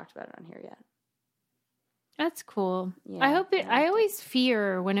hadn't talked about it on here yet. That's cool. Yeah, I hope it. I always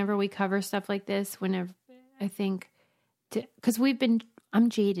fear whenever we cover stuff like this. Whenever I think, because I'm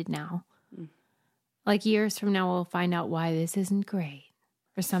jaded now. Like years from now, we'll find out why this isn't great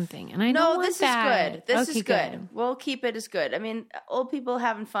or something. And I don't want that. Is good. This is good. We'll keep it as good. I mean, old people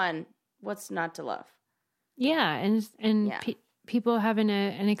having fun. What's not to love? Yeah, and people having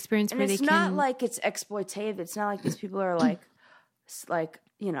an experience where they can. It's not like it's exploitative. It's not like these people are like,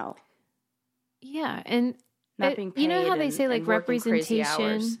 Yeah, and not being paid. You know how they say like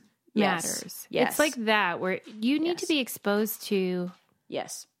representation Yes. matters. It's like that where you need to be exposed to.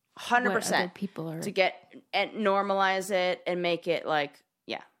 Yes. 100%. People are to get and normalize it and make it like,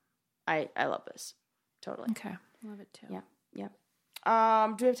 I love this totally. Okay, love it too. Yeah.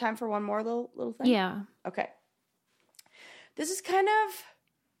 Do we have time for one more little thing? Yeah. Okay. This is kind of,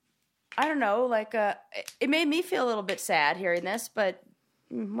 I don't know, like it made me feel a little bit sad hearing this, but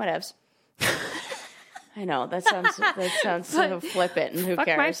whatevs. I know that sounds so flippant, and who fuck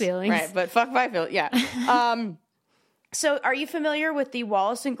cares? My feelings, right? But fuck my feelings. Yeah. So, are you familiar with the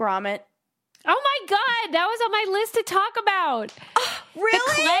Wallace and Gromit? Oh my God, that was on my list to talk about. Really? The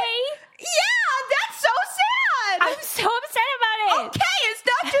clay? Yeah, that's so sad. I'm so upset about it. Okay, it's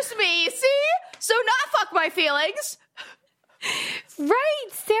not just me. See? So not fuck my feelings. Right,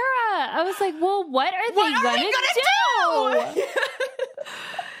 Sarah. I was like, well, what are they gonna do?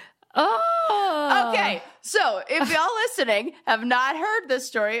 Oh. Okay, so if y'all listening have not heard this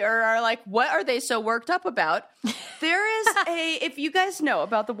story or are like, what are they so worked up about? There is if you guys know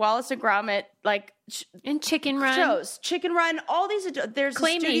about the Wallace and Gromit, like, and Chicken Run shows, Chicken Run, all these, there's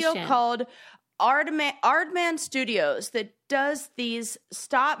Claymation. a studio called Aardman Studios that does these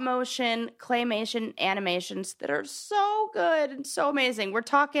stop motion claymation animations that are so good and so amazing. We're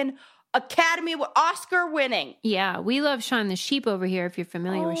talking Academy Oscar winning. Yeah, we love Shaun the Sheep over here. If you're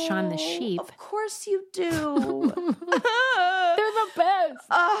familiar with Shaun the Sheep, of course you do. they're the best.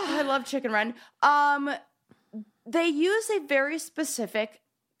 Oh, I love Chicken Run. They use a very specific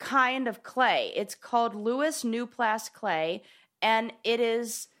kind of clay. It's called Lewis Newplas clay, and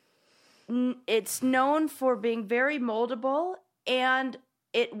it's known for being very moldable, and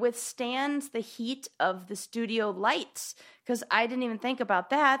it withstands the heat of the studio lights. Because I didn't even think about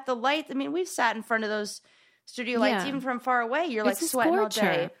that. The light, I mean, we've sat in front of those studio lights, even from far away. You're like sweating all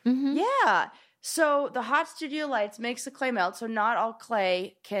day. Mm-hmm. Yeah. So the hot studio lights makes the clay melt, so not all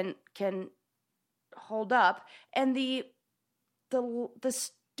clay can hold up. And the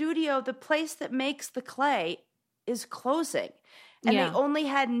studio, the place that makes the clay, is closing. And they only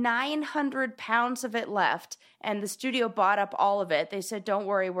had 900 pounds of it left, and the studio bought up all of it. They said, don't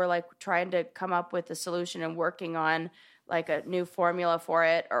worry, we're like trying to come up with a solution and working on like a new formula for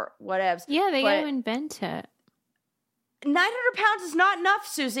it or whatever. Yeah, they got to invent it. 900 pounds is not enough,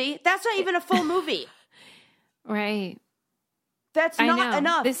 Susie. That's not even a full movie. Right. That's not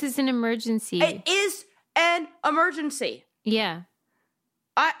enough. This is an emergency. It is an emergency. Yeah.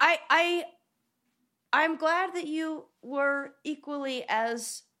 I'm glad that you were equally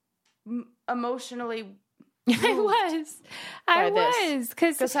as emotionally I was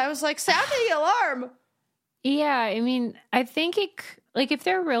because I was like, sound the alarm. Yeah, I mean, I think if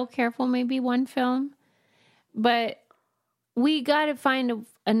they're real careful, maybe one film, but we got to find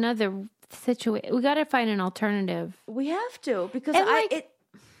another situation. We got to find an alternative. We have to, because it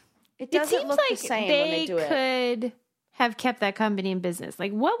doesn't seems look like the same when they do it. They could have kept that company in business.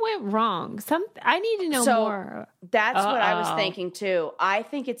 Like, what went wrong? I need to know more. That's what I was thinking too. I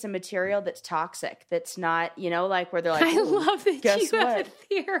think it's a material that's toxic. That's not, like where they're like, I love that guess you what? have a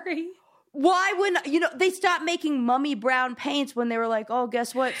theory. Why wouldn't, they stopped making mummy brown paints when they were like, oh,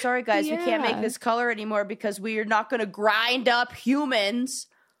 guess what? Sorry, guys, we can't make this color anymore because we are not going to grind up humans.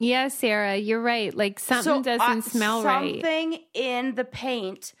 Yeah, Sarah, you're right. Like, something doesn't smell right. Something in the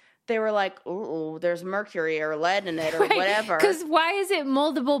paint, they were like, ooh, there's mercury or lead in it or whatever. Because why is it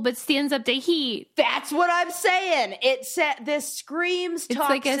moldable but stands up to heat? That's what I'm saying. This screams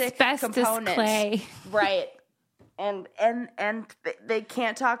toxic like asbestos components. Clay. Right. And they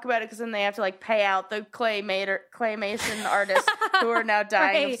can't talk about it because then they have to like pay out the claymation artists who are now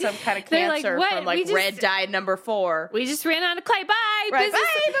dying of some kind of cancer from red dye number 4. We just ran out of clay. Bye. Right. Business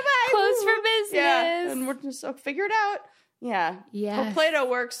Bye. closed for business. Yeah. And we're just figure it out. Yeah. Yeah. Well, Play-Doh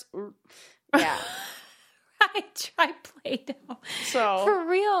works. Yeah. I try Play-Doh. So for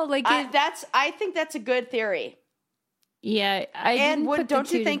real, like I think that's a good theory. Yeah.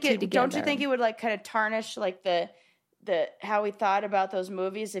 Don't you think it would like kind of tarnish like the how we thought about those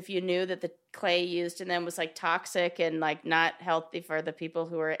movies if you knew that the clay used in them was like toxic and like not healthy for the people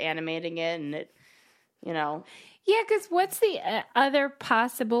who were animating it, and it, Yeah, because what's the other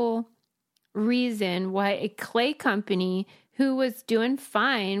possible reason why a clay company who was doing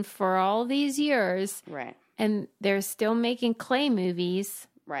fine for all these years, right, and they're still making clay movies,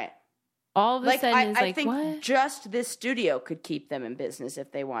 right, all of a sudden I think what? Just this studio could keep them in business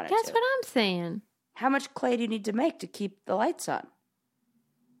if they wanted That's to. what I'm saying. How much clay do you need to make to keep the lights on?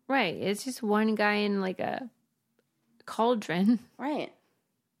 Right. It's just one guy in like a cauldron. Right.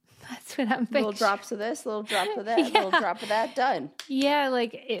 That's what I'm thinking. Little drops of this, little drop of that, little drop of that, done. Yeah,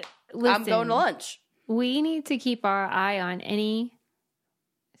 listen, I'm going to lunch. We need to keep our eye on any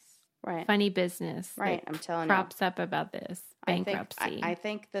funny business that I'm telling crops up about this bankruptcy. I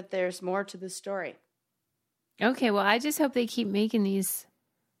think that there's more to the story. Okay, well, I just hope they keep making these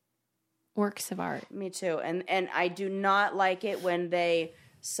works of art. Me too. And I do not like it when they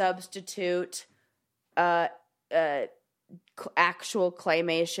substitute actual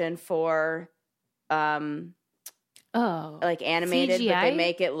claymation for like animated, CGI? but they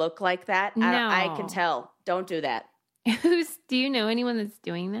make it look like that. No. I can tell. Don't do that. Do you know anyone that's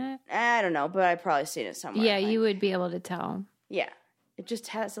doing that? I don't know, but I've probably seen it somewhere. Yeah, you would be able to tell. Yeah. It just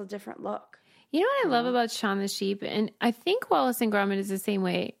has a different look. You know what I love about Shaun the Sheep? And I think Wallace and Gromit is the same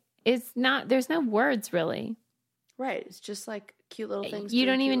way. There's no words really. Right. It's just like cute little things. You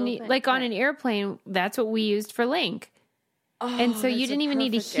don't even need, like on an airplane, that's what we used for Link. Oh, and so you didn't even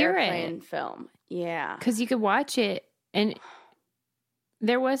need to hear it. Film. Yeah. Because you could watch it and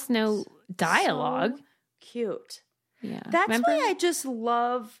there was no dialogue. So cute. Yeah. That's why I just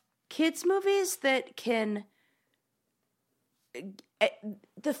love kids' movies that can.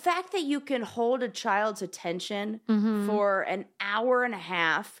 The fact that you can hold a child's attention for an hour and a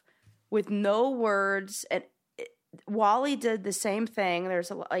half with no words. And Wall-E did the same thing. There's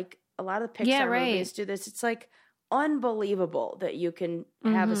a lot of Pixar movies do this. It's like unbelievable that you can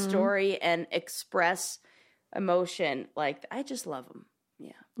have a story and express emotion. Like, I just love them.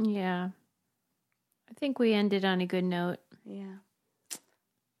 Yeah. Yeah. I think we ended on a good note. Yeah.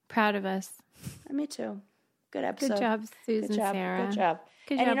 Proud of us. Me too. Good episode. Good job, Susan, Sarah. Good job.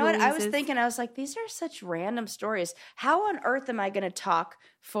 Good and job, you know what? I was Louises. thinking, I was like, these are such random stories. How on earth am I going to talk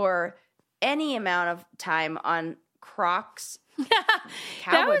for any amount of time on Crocs?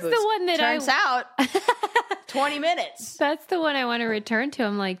 That was the one that Turns out 20 minutes. That's the one I want to return to.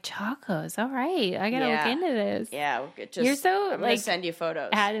 I'm like, Chacos. All right. I got to look into this. Yeah. You're so I'm going to send you photos.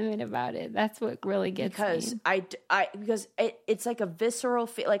 Adamant about it. That's what really gets because me. Because it's like a visceral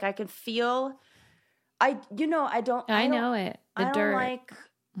feel. Like I can feel, I know it. The I dirt. don't like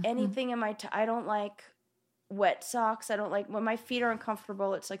anything in my, I don't like wet socks. I don't like, when my feet are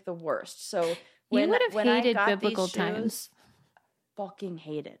uncomfortable, it's like the worst. So you would have hated I got biblical these shoes, times. Fucking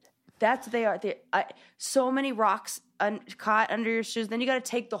hated. That's they are. So many rocks caught under your shoes. Then you got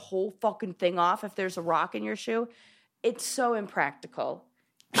to take the whole fucking thing off if there's a rock in your shoe. It's so impractical.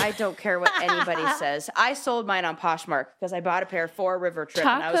 I don't care what anybody says. I sold mine on Poshmark because I bought a pair for a river trip,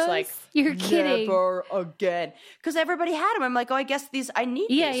 and I was like, "You're kidding!" Never again. Because everybody had them. I'm like, oh, I guess I need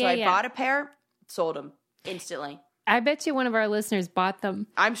these. So I bought a pair, sold them instantly. I bet you one of our listeners bought them.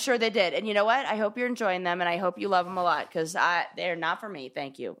 I'm sure they did. And you know what? I hope you're enjoying them, and I hope you love them a lot because they're not for me.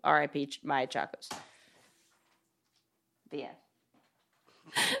 Thank you. R.I.P. my Chacos. The end.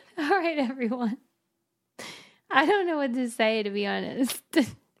 All right, everyone. I don't know what to say, to be honest,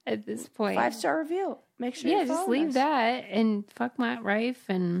 at this point. 5-star review. Make sure you just leave us. that and fuck my Rife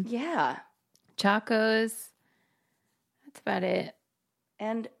and Chacos. That's about it.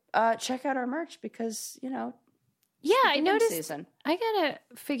 And check out our merch because, I noticed. Season. I gotta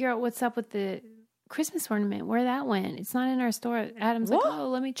figure out what's up with the Christmas ornament. Where that went? It's not in our store. Adam's like, "Oh,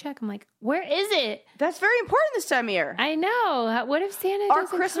 let me check." I'm like, "Where is it?" That's very important this time of year. I know. What if Santa? Our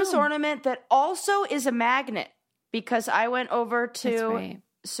doesn't Christmas come? ornament that also is a magnet because I went over to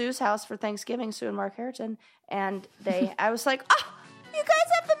Sue's house for Thanksgiving, Sue and Mark Harrington, and I was like, "Oh, you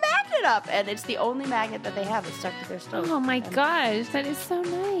guys have the magnet up," and it's the only magnet that they have that's stuck to their stove. Oh my gosh, that is so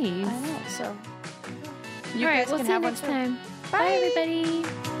nice. I know. So. All right, we'll see you next time. Bye, everybody.